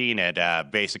have seen it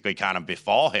basically kind of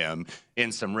befall him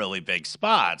in some really big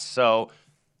spots. So,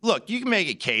 look, you can make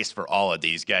a case for all of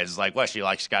these guys. It's like, Wes, you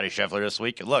like Scottie Scheffler this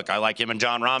week? Look, I like him and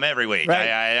Jon Rahm every week. Right.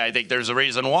 I think there's a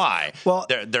reason why. Well,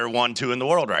 they're 1-2 in the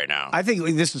world right now. I think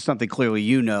this is something clearly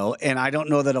you know, and I don't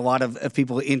know that a lot of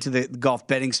people into the golf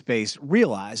betting space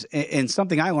realize, and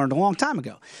something I learned a long time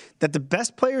ago, that the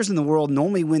best players in the world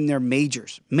normally win their major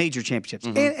championships,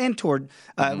 and toward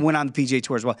went on the PGA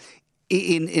Tour as well.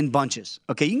 In bunches.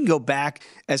 Okay, you can go back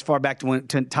as far back to when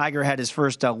Tiger had his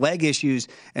first leg issues,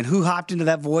 and who hopped into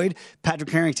that void? Patrick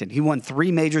Harrington. He won 3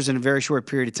 majors in a very short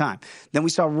period of time. Then we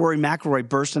saw Rory McIlroy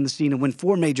burst on the scene and win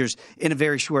 4 majors in a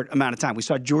very short amount of time. We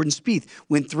saw Jordan Spieth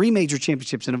win 3 major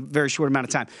championships in a very short amount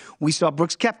of time. We saw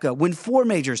Brooks Koepka win 4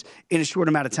 majors in a short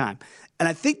amount of time. And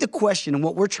I think the question and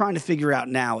what we're trying to figure out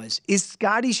now is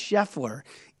Scottie Scheffler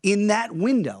in that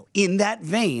window, in that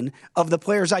vein of the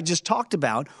players I just talked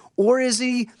about, or is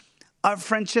he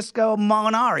Francesco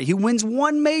Molinari. He wins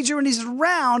one major and he's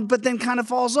around, but then kind of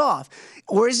falls off.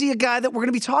 Or is he a guy that we're going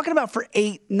to be talking about for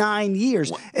 8-9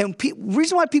 years? And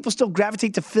reason why people still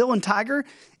gravitate to Phil and Tiger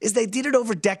is they did it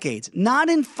over decades, not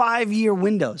in 5-year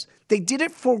windows. They did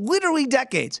it for literally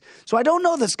decades. So I don't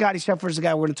know that Scottie Scheffler is the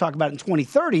guy we're going to talk about in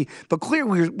 2030, but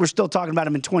clearly we're still talking about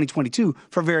him in 2022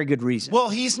 for very good reason. Well,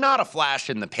 he's not a flash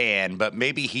in the pan, but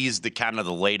maybe he's the kind of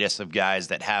the latest of guys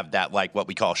that have that, like what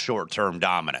we call short-term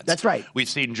dominance. That's right. We've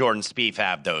seen Jordan Spieth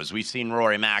have those. We've seen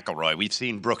Rory McIlroy. We've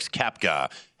seen Brooks Koepka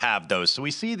have those. So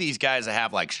we see these guys that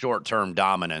have like short-term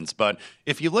dominance. But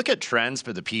if you look at trends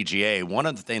for the PGA, one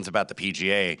of the things about the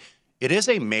PGA, it is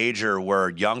a major where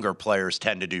younger players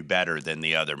tend to do better than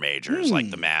the other majors,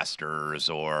 like the Masters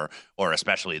or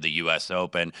especially the U.S.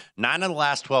 Open. 9 of the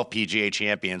last 12 PGA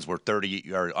champions were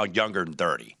 30 or younger than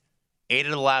 30. 8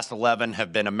 of the last 11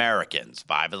 have been Americans.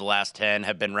 5 of the last 10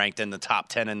 have been ranked in the top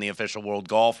 10 in the official world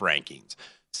golf rankings.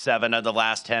 7 of the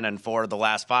last 10 and 4 of the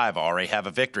last 5 already have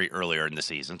a victory earlier in the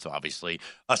season. So obviously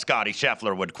a Scottie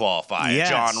Scheffler would qualify. Yes.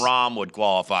 A Jon Rahm would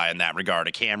qualify in that regard.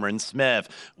 A Cameron Smith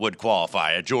would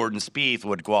qualify. A Jordan Spieth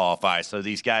would qualify. So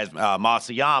these guys,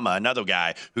 Matsuyama, another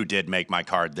guy who did make my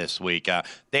card this week,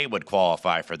 they would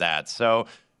qualify for that. So,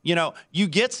 you know, you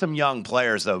get some young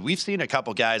players, though. We've seen a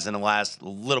couple guys in the last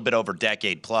little bit over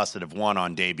decade plus that have won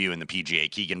on debut in the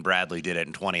PGA. Keegan Bradley did it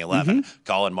in 2011.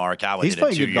 Colin Morikawa did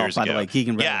it 2 years ago. By the way,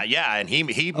 Keegan Bradley. Yeah, and he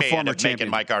may end up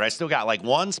making my card. I still got like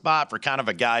one spot for kind of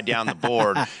a guy down the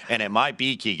board, and it might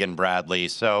be Keegan Bradley.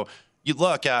 So you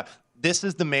look, this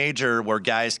is the major where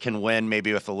guys can win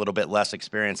maybe with a little bit less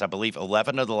experience. I believe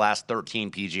 11 of the last 13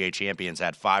 PGA champions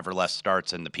had 5 or less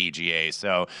starts in the PGA.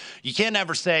 So you can't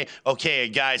ever say, okay, a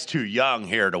guy's too young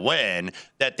here to win,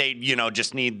 that they,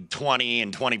 just need 20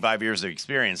 and 25 years of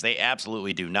experience. They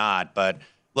absolutely do not. But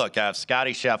look,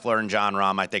 Scottie Scheffler and Jon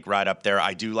Rahm, I think right up there.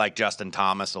 I do like Justin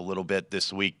Thomas a little bit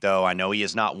this week, though. I know he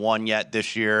has not won yet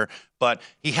this year, but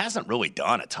he hasn't really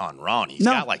done a ton wrong. He's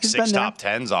got like 6 top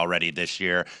 10s already this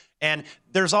year. And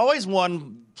there's always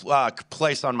one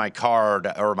place on my card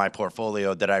or my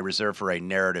portfolio that I reserve for a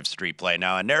narrative street play.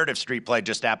 Now, a narrative street play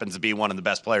just happens to be one of the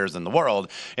best players in the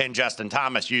world, and Justin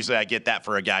Thomas. Usually I get that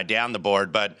for a guy down the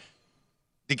board, but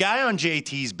the guy on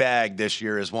JT's bag this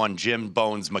year is one Jim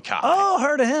Bones Mackay. Oh,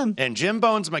 heard of him. And Jim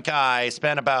Bones Mackay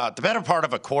spent about the better part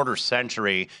of a quarter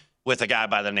century with a guy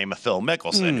by the name of Phil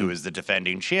Mickelson, who is the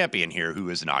defending champion here,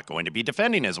 who is not going to be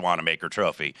defending his Wanamaker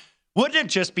Trophy. Wouldn't it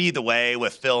just be the way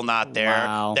with Phil not there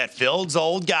that Phil's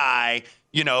old guy,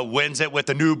 wins it with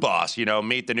the new boss,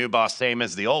 meet the new boss, same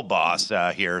as the old boss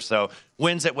here. So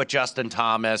wins it with Justin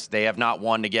Thomas. They have not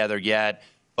won together yet,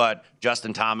 but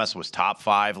Justin Thomas was top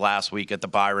 5 last week at the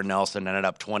Byron Nelson, ended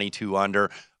up 22 under.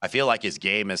 I feel like his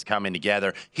game is coming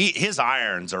together. His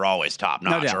irons are always top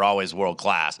notch, are always world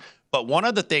class. But one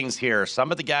of the things here,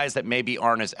 some of the guys that maybe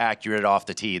aren't as accurate off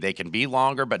the tee, they can be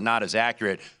longer but not as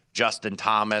accurate. Justin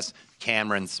Thomas,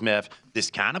 Cameron Smith. This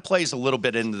kind of plays a little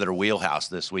bit into their wheelhouse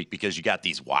this week because you got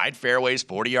these wide fairways,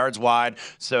 40 yards wide,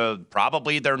 so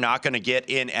probably they're not going to get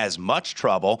in as much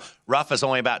trouble. Rough is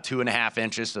only about 2.5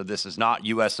 inches, so this is not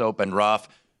U.S. Open rough.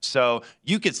 So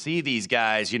you could see these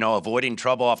guys, avoiding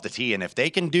trouble off the tee, and if they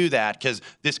can do that, because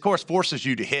this course forces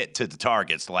you to hit to the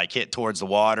targets, like hit towards the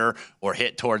water or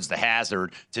hit towards the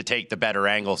hazard to take the better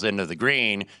angles into the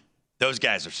green. Those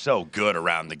guys are so good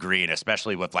around the green,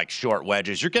 especially with like short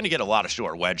wedges. You're going to get a lot of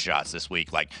short wedge shots this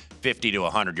week, like 50 to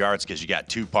 100 yards, because you got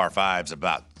 2 par 5s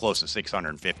about close to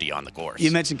 650 on the course.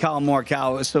 You mentioned Colin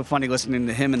Morikawa. It was so funny listening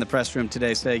to him in the press room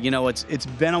today say, it's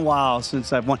been a while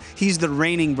since I've won. He's the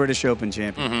reigning British Open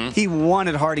champion. He won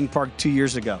at Harding Park 2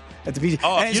 years ago at the PGA.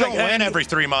 Oh, if you don't win every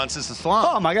 3 months, it's a slump.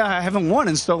 Oh, my God, I haven't won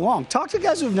in so long. Talk to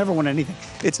guys who have never won anything.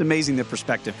 It's amazing the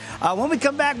perspective. When we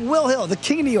come back, Will Hill, the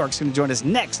King of New York, is going to join us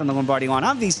next on the Lombardi Line.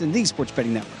 I'm VSiN, the Sports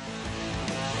Betting Network.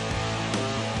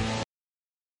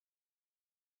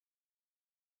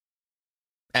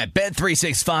 At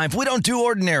Bet365, we don't do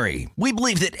ordinary. We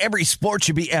believe that every sport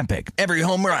should be epic. Every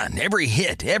home run, every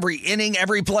hit, every inning,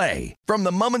 every play. From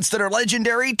the moments that are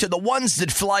legendary to the ones that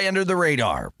fly under the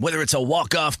radar. Whether it's a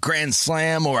walk-off grand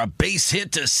slam or a base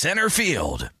hit to center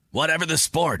field. Whatever the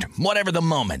sport, whatever the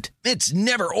moment. It's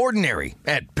never ordinary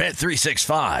at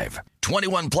Bet365.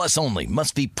 21 plus only.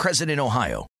 Must be present in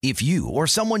Ohio. If you or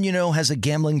someone you know has a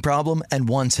gambling problem and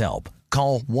wants help,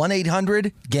 call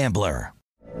 1-800-GAMBLER.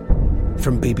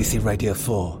 From BBC Radio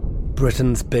 4,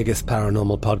 Britain's biggest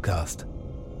paranormal podcast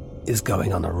is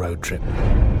going on a road trip.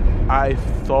 I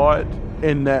thought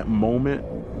in that moment,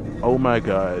 oh my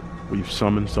God, we've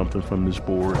summoned something from this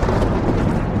board.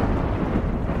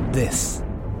 This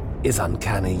is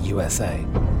Uncanny USA.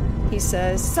 He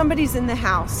says, somebody's in the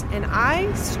house, and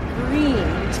I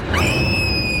screamed.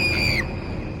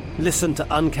 Listen to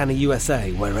Uncanny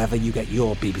USA wherever you get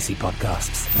your BBC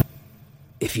podcasts,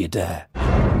 if you dare.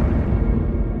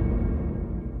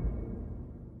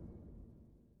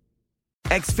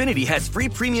 Xfinity has free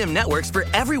premium networks for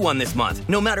everyone this month,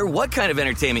 no matter what kind of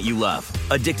entertainment you love.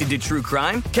 Addicted to true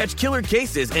crime? Catch killer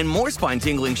cases and more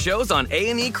spine-tingling shows on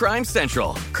A&E Crime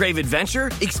Central. Crave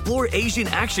adventure? Explore Asian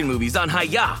action movies on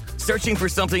Hi-YAH. Searching for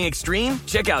something extreme?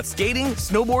 Check out skating,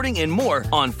 snowboarding, and more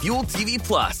on Fuel TV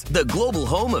Plus, the global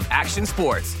home of action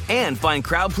sports. And find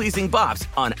crowd-pleasing bops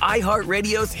on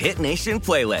iHeartRadio's Hit Nation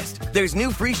playlist. There's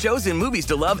new free shows and movies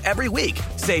to love every week.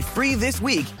 Say free this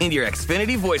week in your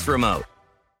Xfinity voice remote.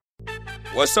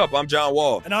 What's up? I'm John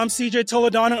Wall. And I'm CJ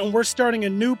Toledano, and we're starting a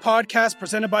new podcast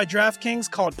presented by DraftKings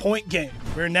called Point Game.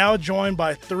 We're now joined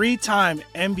by three-time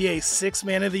NBA Sixth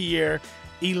Man of the Year,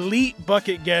 elite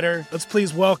bucket getter. Let's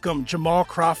please welcome Jamal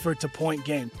Crawford to Point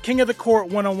Game. King of the Court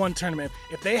one-on-one tournament.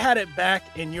 If they had it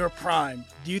back in your prime,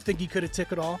 do you think you could have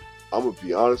took it all? I'm going to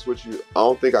be honest with you. I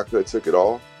don't think I could have took it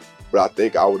all, but I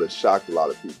think I would have shocked a lot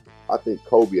of people. I think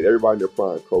Kobe and everybody in their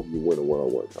prime, Kobe would win a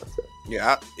one-on-one contest.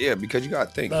 Yeah, because you got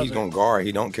to think, he's going to guard.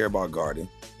 He don't care about guarding.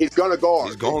 He's going to guard.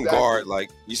 He's going to guard. Like,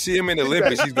 you see him in the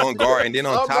Olympics, he's going to guard. And then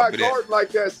on top of that. I'm not guarding like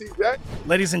that, CJ.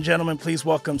 Ladies and gentlemen, please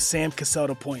welcome Sam Cassell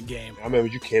to Point Game. I remember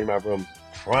you came to my room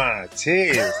crying,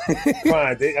 tears.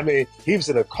 Crying. I mean, he was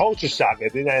in a culture shock.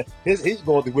 And then he's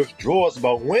going through withdrawals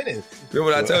about winning.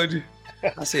 Remember what I told you?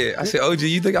 I said, OG,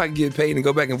 you think I can get paid and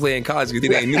go back and play in college because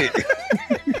it ain't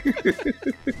it?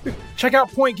 Check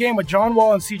out Point Game with John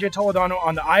Wall and CJ Toledano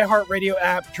on the iHeartRadio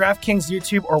app, DraftKings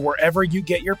YouTube, or wherever you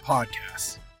get your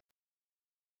podcasts.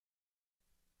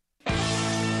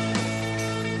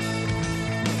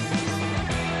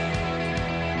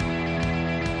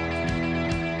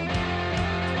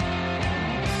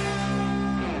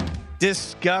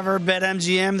 Discover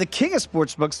BetMGM, the king of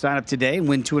sportsbooks. Sign up today and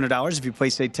win $200 if you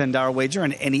place a $10 wager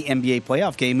on any NBA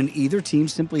playoff game and either team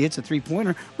simply hits a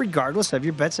three-pointer regardless of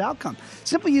your bet's outcome.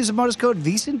 Simply use the bonus code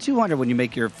VSIN200 when you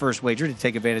make your first wager to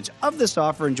take advantage of this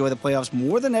offer. Enjoy the playoffs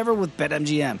more than ever with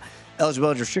BetMGM.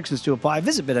 Eligibility restrictions to apply.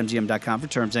 Visit BetMGM.com for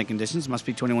terms and conditions. Must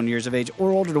be 21 years of age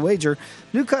or older to wager.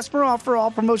 New customer offer.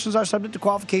 All promotions are subject to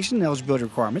qualification and eligibility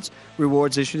requirements.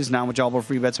 Rewards issued as non-withdrawable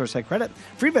free bets or site credit.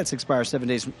 Free bets expire 7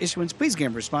 days from issuance. Please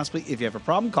gamble responsibly. If you have a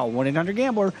problem, call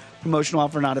 1-800-GAMBLER. Promotional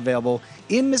offer not available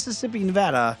in Mississippi,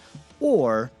 Nevada,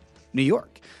 or New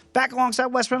York. Back alongside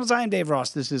Wes Reynolds, I am Dave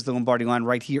Ross. This is the Lombardi Line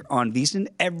right here on VSiN.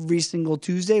 Every single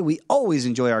Tuesday, we always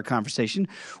enjoy our conversation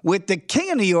with the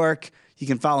King of New York. You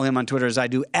can follow him on Twitter as I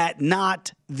do, at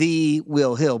not the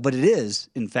Will Hill, but it is,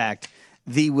 in fact,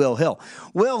 the Will Hill.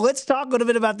 Will, let's talk a little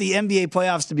bit about the NBA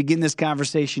playoffs to begin this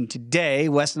conversation today.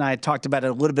 Wes and I had talked about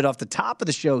it a little bit off the top of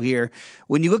the show here.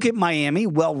 When you look at Miami,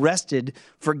 well rested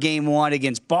for game one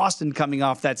against Boston, coming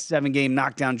off that 7-game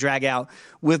knockdown dragout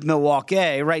with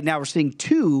Milwaukee. Right now we're seeing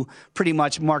two pretty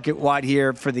much market-wide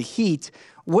here for the Heat.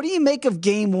 What do you make of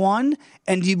game one?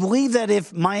 And do you believe that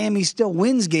if Miami still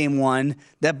wins game one,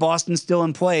 that Boston's still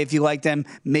in play if you like them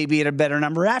maybe at a better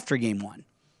number after game one?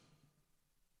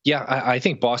 Yeah, I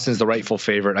think Boston's the rightful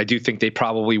favorite. I do think they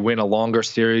probably win a longer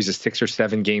series, a 6 or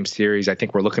 7 game series. I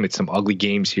think we're looking at some ugly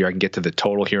games here. I can get to the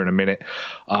total here in a minute.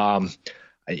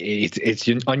 It's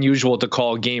unusual to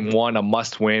call game one a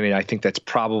must win, and I think that's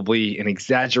probably an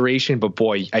exaggeration. But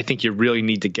boy, I think you really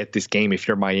need to get this game if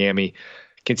you're Miami.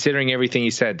 Considering everything you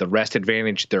said, the rest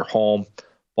advantage, they're home.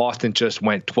 Boston just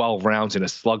went 12 rounds in a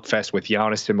slugfest with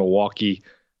Giannis in Milwaukee.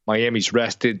 Miami's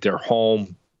rested, they're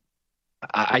home.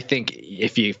 I think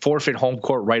if you forfeit home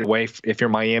court right away, if you're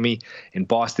Miami, and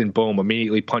Boston, boom,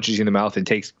 immediately punches you in the mouth and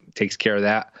takes care of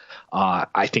that,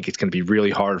 I think it's going to be really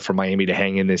hard for Miami to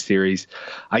hang in this series.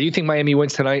 I do think Miami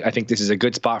wins tonight. I think this is a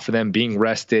good spot for them, being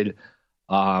rested.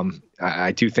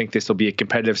 I do think this will be a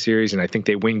competitive series, and I think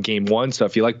they win game one. So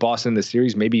if you like Boston in the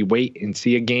series, maybe wait and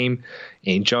see a game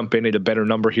and jump in at a better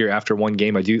number here after one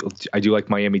game. I do like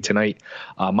Miami tonight.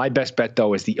 My best bet,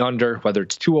 though, is the under, whether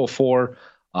it's 204,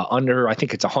 under, I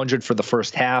think it's 100 for the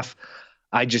first half.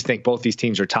 I just think both these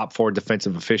teams are top 4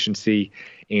 defensive efficiency,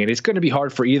 and it's going to be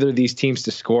hard for either of these teams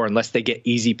to score unless they get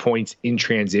easy points in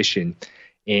transition.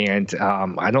 And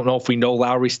I don't know if we know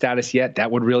Lowry's status yet.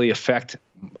 That would really affect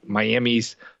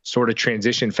Miami's sort of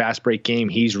transition fast break game.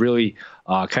 He's really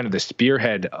kind of the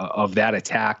spearhead of that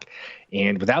attack.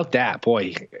 And without that,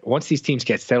 boy, once these teams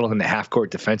get settled in the half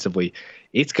court defensively,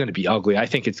 it's going to be ugly. I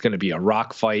think it's going to be a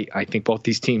rock fight. I think both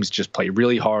these teams just play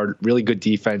really hard, really good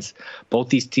defense. Both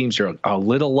these teams are a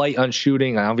little light on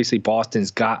shooting. Obviously,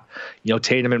 Boston's got,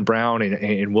 Tatum and Brown,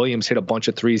 and Williams hit a bunch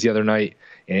of threes the other night,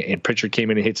 and Pritchard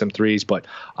came in and hit some threes. But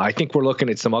I think we're looking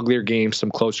at some uglier games,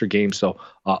 some closer games. So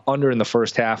under in the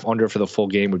first half, under for the full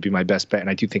game would be my best bet. And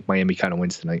I do think Miami kind of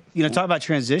wins tonight. Talk about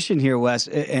transition here, Wes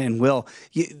and Will.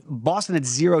 Boston had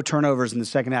 0 turnovers in the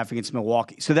second half against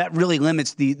Milwaukee. So that really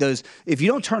limits those. If you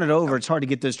don't turn it over, it's hard to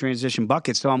get those transition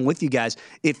buckets. So I'm with you guys.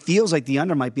 It feels like the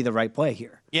under might be the right play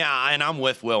here. Yeah, and I'm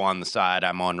with Will on the side.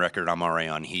 I'm on record. I'm already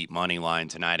on Heat money line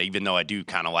tonight, even though I do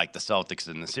kind of like the Celtics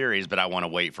in the series, but I want to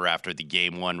wait for after the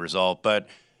Game 1 result. But,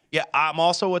 yeah, I'm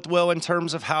also with Will in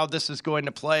terms of how this is going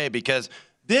to play, because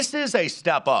this is a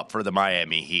step up for the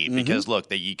Miami Heat. Because, look,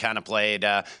 you kind of played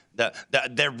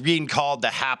they're being called the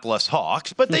hapless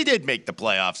Hawks, but they did make the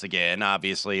playoffs again.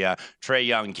 Obviously, Trae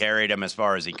Young carried them as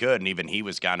far as he could, and even he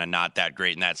was kind of not that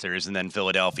great in that series. And then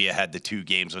Philadelphia had the 2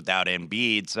 games without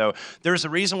Embiid. So there's a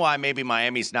reason why maybe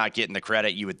Miami's not getting the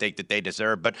credit you would think that they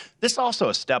deserve. But this is also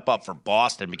a step up for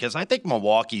Boston, because I think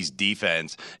Milwaukee's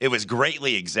defense, it was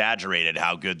greatly exaggerated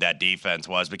how good that defense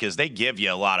was, because they give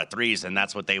you a lot of threes, and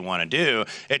that's what they want to do.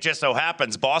 It just so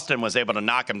happens Boston was able to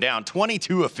knock them down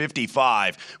 22 of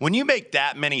 55. When you make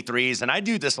that many threes, and I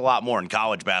do this a lot more in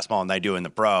college basketball than I do in the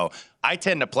pro, I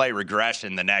tend to play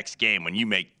regression the next game when you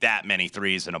make that many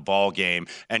threes in a ball game,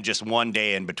 and just one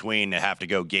day in between to have to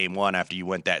go Game 1 after you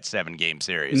went that 7-game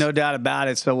series. No doubt about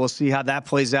it. So we'll see how that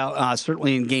plays out,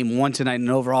 certainly in Game 1 tonight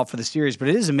and overall for the series. But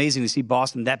it is amazing to see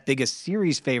Boston, that biggest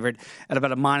series favorite, at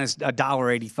about a minus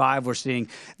 $1.85 we're seeing.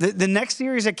 The next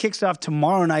series that kicks off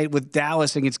tomorrow night with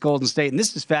Dallas against Golden State, and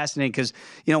this is fascinating because,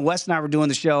 Wes and I were doing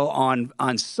the show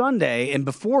on Sunday, and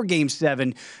before Game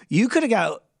 7, you could have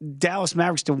got Dallas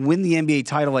Mavericks to win the NBA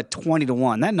title at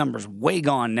 20-1. That number's way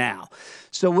gone now.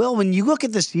 So, Will, when you look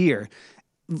at this here,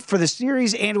 for the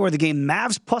series and or the game,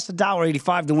 Mavs plus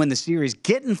 $1.85 to win the series,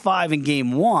 getting 5 in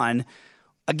Game 1.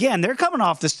 Again, they're coming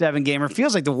off the 7-gamer.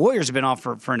 Feels like the Warriors have been off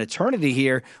for an eternity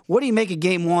here. What do you make of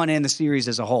Game 1 and the series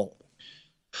as a whole?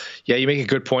 Yeah, you make a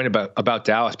good point about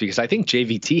Dallas, because I think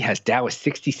JVT has Dallas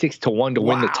 66-1 to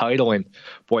win the title. And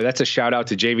boy, that's a shout out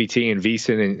to JVT and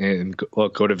VSiN. And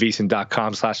look, go to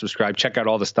VSiN.com/subscribe. Check out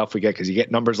all the stuff we get, because you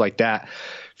get numbers like that.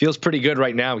 Feels pretty good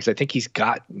right now, because I think he's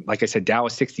got, like I said,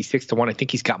 Dallas 66-1. I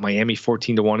think he's got Miami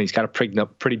 14-1. He's got a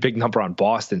pretty big number on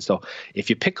Boston. So if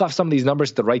you pick off some of these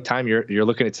numbers at the right time, you're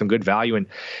looking at some good value. And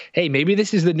hey, maybe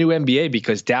this is the new NBA,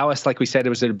 because Dallas, like we said, it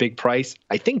was at a big price.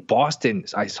 I think Boston,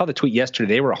 I saw the tweet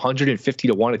yesterday, they were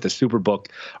 150-1 at the Superbook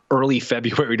early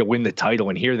February to win the title.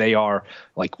 And here they are,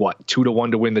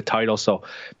 2-1 to win the title. So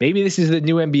maybe this is the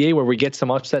new NBA where we get some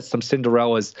upsets, some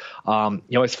Cinderellas.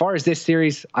 As far as this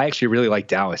series, I actually really like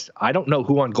Dallas. I don't know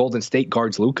who on Golden State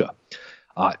guards Luka.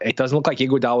 It doesn't look like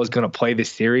Iguodala is going to play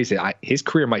this series. His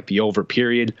career might be over,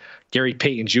 period. Gary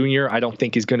Payton Jr., I don't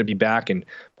think is going to be back. And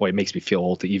boy, it makes me feel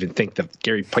old to even think that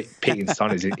Gary Payton's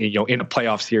son is in a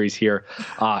playoff series here.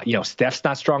 Steph's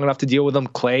not strong enough to deal with him.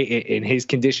 Clay, in his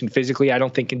condition physically, I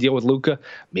don't think can deal with Luka.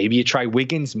 Maybe you try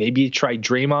Wiggins. Maybe you try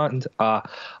Draymond.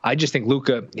 I just think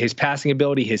Luka, his passing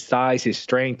ability, his size, his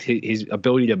strength, his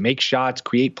ability to make shots,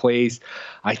 create plays,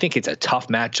 I think it's a tough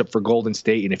matchup for Golden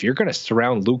State. And if you're going to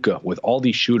surround Luka with all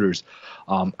these shooters,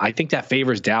 I think that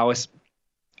favors Dallas.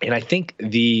 And I think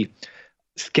the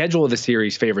schedule of the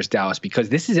series favors Dallas, because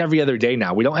this is every other day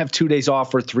now. We don't have 2 days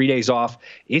off or 3 days off.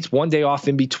 It's 1 day off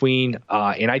in between.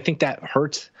 And I think that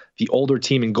hurts the older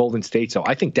team in Golden State. So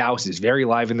I think Dallas is very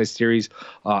live in this series.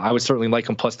 I would certainly like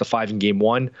them plus the 5 in Game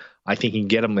 1. I think you can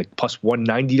get them plus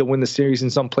 190 to win the series in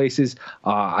some places.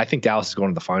 I think Dallas is going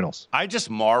to the finals. I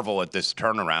just marvel at this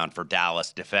turnaround for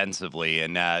Dallas defensively.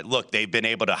 And look, they've been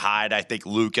able to hide, I think,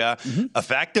 Luka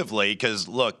effectively, because,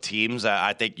 look, teams,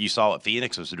 I think you saw what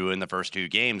Phoenix was doing the first 2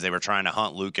 games. They were trying to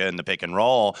hunt Luka in the pick and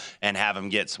roll and have him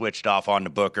get switched off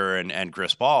onto Booker and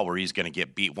Chris Paul, where he's going to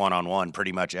get beat one-on-one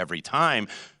pretty much every time.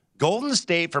 Golden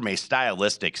State, from a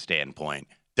stylistic standpoint,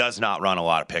 does not run a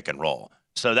lot of pick and roll.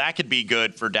 So that could be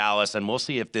good for Dallas, and we'll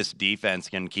see if this defense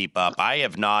can keep up. I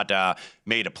have not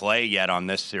made a play yet on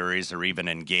this series or even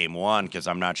in Game 1, because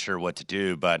I'm not sure what to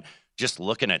do. But just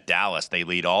looking at Dallas, they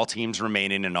lead all teams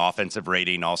remaining in offensive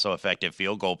rating, also effective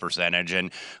field goal percentage.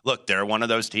 And look, they're one of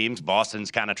those teams. Boston's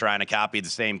kind of trying to copy the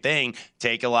same thing.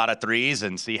 Take a lot of threes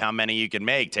and see how many you can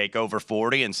make. Take over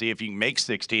 40 and see if you can make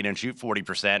 16 and shoot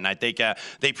 40%. And I think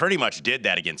they pretty much did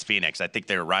that against Phoenix. I think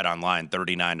they were right on line,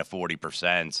 39 to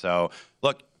 40%. So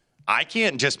look, I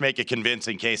can't just make a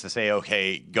convincing case to say,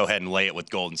 okay, go ahead and lay it with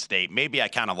Golden State. Maybe I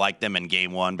kind of like them in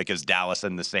game one because Dallas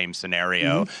in the same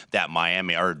scenario that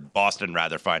Miami or Boston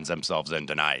rather finds themselves in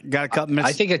tonight. Got a couple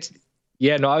minutes. I think it's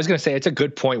I was going to say it's a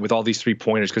good point with all these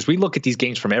 3-pointers because we look at these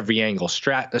games from every angle,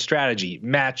 strategy,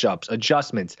 matchups,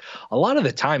 adjustments. A lot of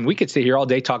the time, we could sit here all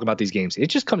day talking about these games.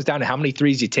 It just comes down to how many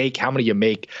threes you take, how many you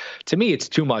make. To me, it's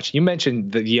too much. You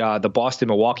mentioned the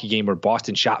Boston-Milwaukee game where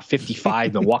Boston shot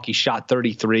 55, Milwaukee shot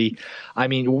 33. I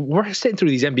mean, we're sitting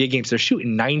through these NBA games. They're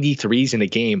shooting 93s in a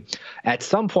game. At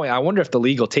some point, I wonder if the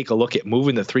league will take a look at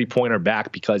moving the 3-pointer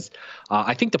back because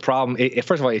I think the problem,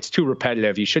 first of all, it's too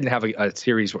repetitive. You shouldn't have a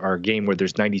series or a game where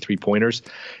there's 93 pointers.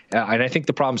 And I think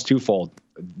the problem's twofold.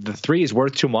 The 3 is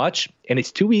worth too much, and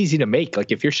it's too easy to make.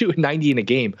 Like, if you're shooting 90 in a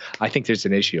game, I think there's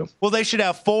an issue. Well, they should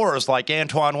have 4s like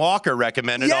Antoine Walker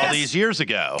recommended all these years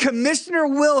ago. Commissioner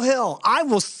Will Hill, I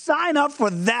will sign up for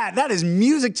that. That is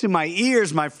music to my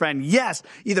ears, my friend. Yes,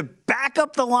 either back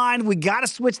up the line. We got to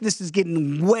switch. This is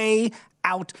getting way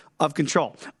out of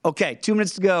control. Okay, 2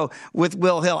 minutes to go with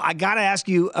Will Hill. I got to ask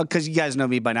you, because you guys know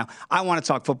me by now, I want to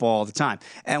talk football all the time.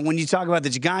 And when you talk about the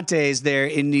Gigantes there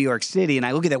in New York City, and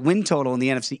I look at that win total in the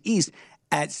NFC East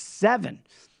at 7,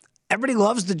 everybody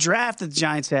loves the draft that the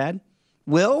Giants had.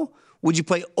 Will, would you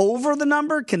play over the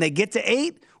number? Can they get to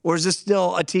 8? Or is this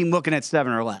still a team looking at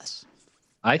 7 or less?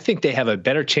 I think they have a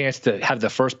better chance to have the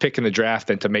first pick in the draft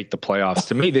than to make the playoffs.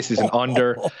 To me, this is an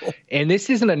under. And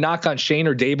this isn't a knock on Shane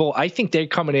or Dable. I think they're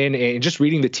coming in and just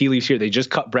reading the tea leaves here. They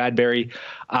just cut Bradbury.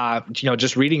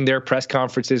 Just reading their press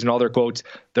conferences and all their quotes,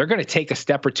 they're going to take a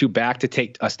step or two back to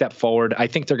take a step forward. I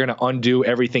think they're going to undo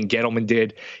everything Gettleman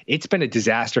did. It's been a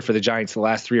disaster for the Giants the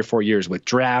last 3 or 4 years with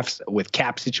drafts, with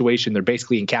cap situation. They're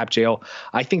basically in cap jail.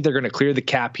 I think they're going to clear the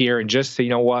cap here and just say, you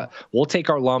know what, we'll take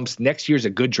our lumps. Next year's a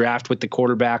good draft with the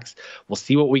quarterbacks. We'll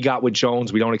see what we got with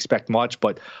Jones. We don't expect much,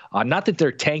 but not that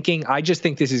they're tanking. I just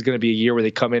think this is going to be a year where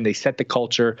they come in, they set the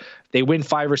culture, they win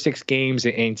 5 or 6 games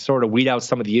and sort of weed out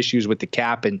some of the issues with the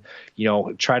cap and,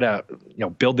 try to,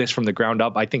 build this from the ground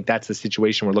up. I think that's the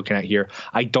situation we're looking at here.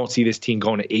 I don't see this team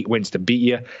going to 8 wins to beat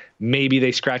you. Maybe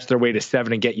they scratch their way to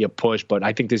 7 and get you a push, but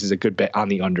I think this is a good bet on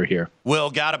the under here. Will,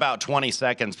 got about 20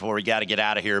 seconds before we got to get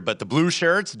out of here, but the Blue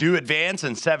Shirts do advance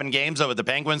in 7 games over the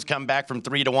Penguins, come back from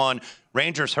 3-1.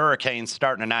 Rangers Hurricanes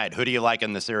starting tonight. Who do you like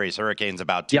in the series? Hurricanes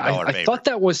about $2 favorite. I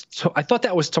thought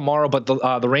that was tomorrow, but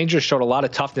the Rangers showed a lot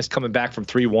of toughness coming back from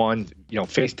 3-1.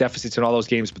 Faced deficits in all those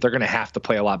games, but they're going to have to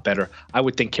play a lot better. I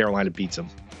would think Carolina beats them.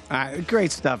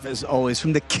 Great stuff as always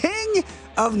from the King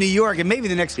of New York and maybe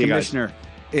the next commissioner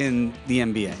in the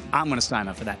NBA. I'm going to sign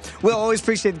up for that. We'll always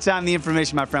appreciate the time and the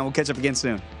information, my friend. We'll catch up again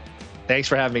soon. Thanks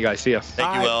for having me, guys. See ya.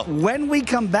 Thank you, Will. When we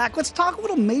come back, let's talk a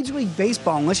little Major League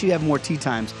Baseball, unless you have more tee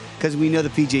times, because we know the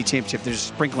PGA Championship, they're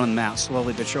sprinkling them out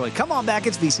slowly but surely. Come on back.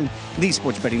 It's VSiN, the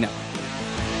Sports Betting Network.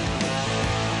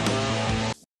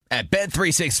 At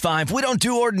Bet365, we don't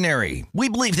do ordinary. We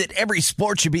believe that every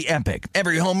sport should be epic.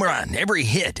 Every home run, every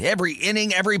hit, every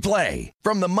inning, every play.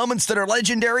 From the moments that are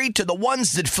legendary to the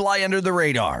ones that fly under the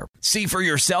radar. See for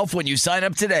yourself when you sign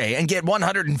up today and get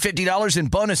 $150 in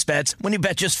bonus bets when you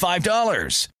bet just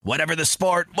 $5. Whatever the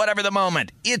sport, whatever the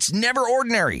moment, it's never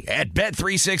ordinary at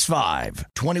Bet365.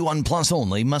 21 plus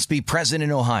only. Must be present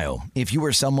in Ohio. If you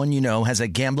or someone you know has a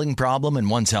gambling problem and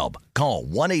wants help, call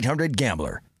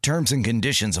 1-800-GAMBLER. Terms and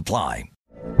conditions apply.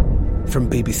 From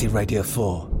BBC Radio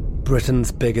 4,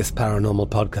 Britain's biggest paranormal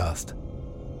podcast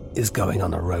is going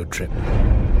on a road trip.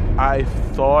 I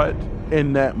thought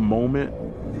in that moment,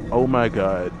 oh my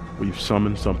God, we've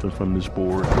summoned something from this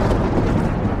board.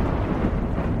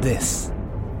 This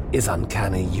is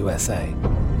Uncanny USA.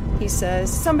 He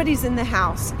says, somebody's in the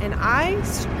house, and I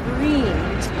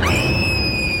screamed.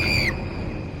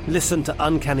 Listen to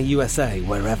Uncanny USA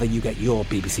wherever you get your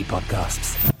BBC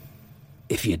podcasts,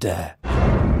 if you dare.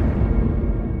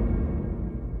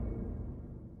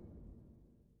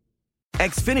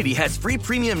 Xfinity has free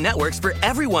premium networks for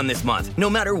everyone this month, no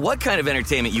matter what kind of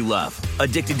entertainment you love.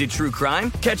 Addicted to true crime?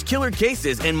 Catch killer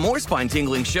cases and more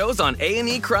spine-tingling shows on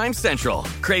A&E Crime Central.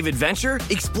 Crave adventure?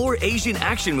 Explore Asian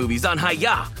action movies on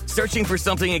Hi-YAH. Searching for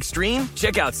something extreme?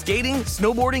 Check out skating,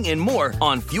 snowboarding, and more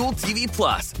on Fuel TV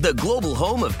Plus, the global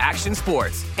home of action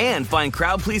sports. And find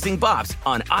crowd-pleasing bops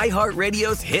on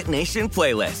iHeartRadio's Hit Nation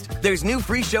playlist. There's new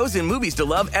free shows and movies to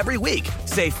love every week.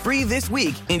 Say free this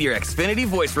week in your Xfinity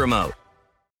voice remote.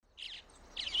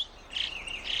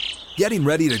 Getting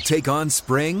ready to take on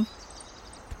spring?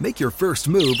 Make your first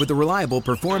move with the reliable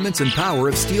performance and power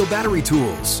of Steel battery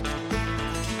tools.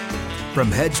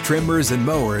 From hedge trimmers and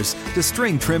mowers to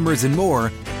string trimmers and more,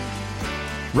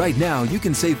 right now you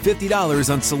can save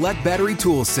 $50 on select battery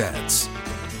tool sets.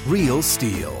 Real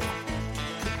STIHL.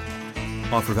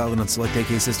 Offer valid on select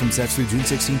AK system sets through June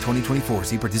 16, 2024.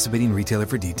 See participating retailer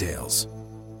for details.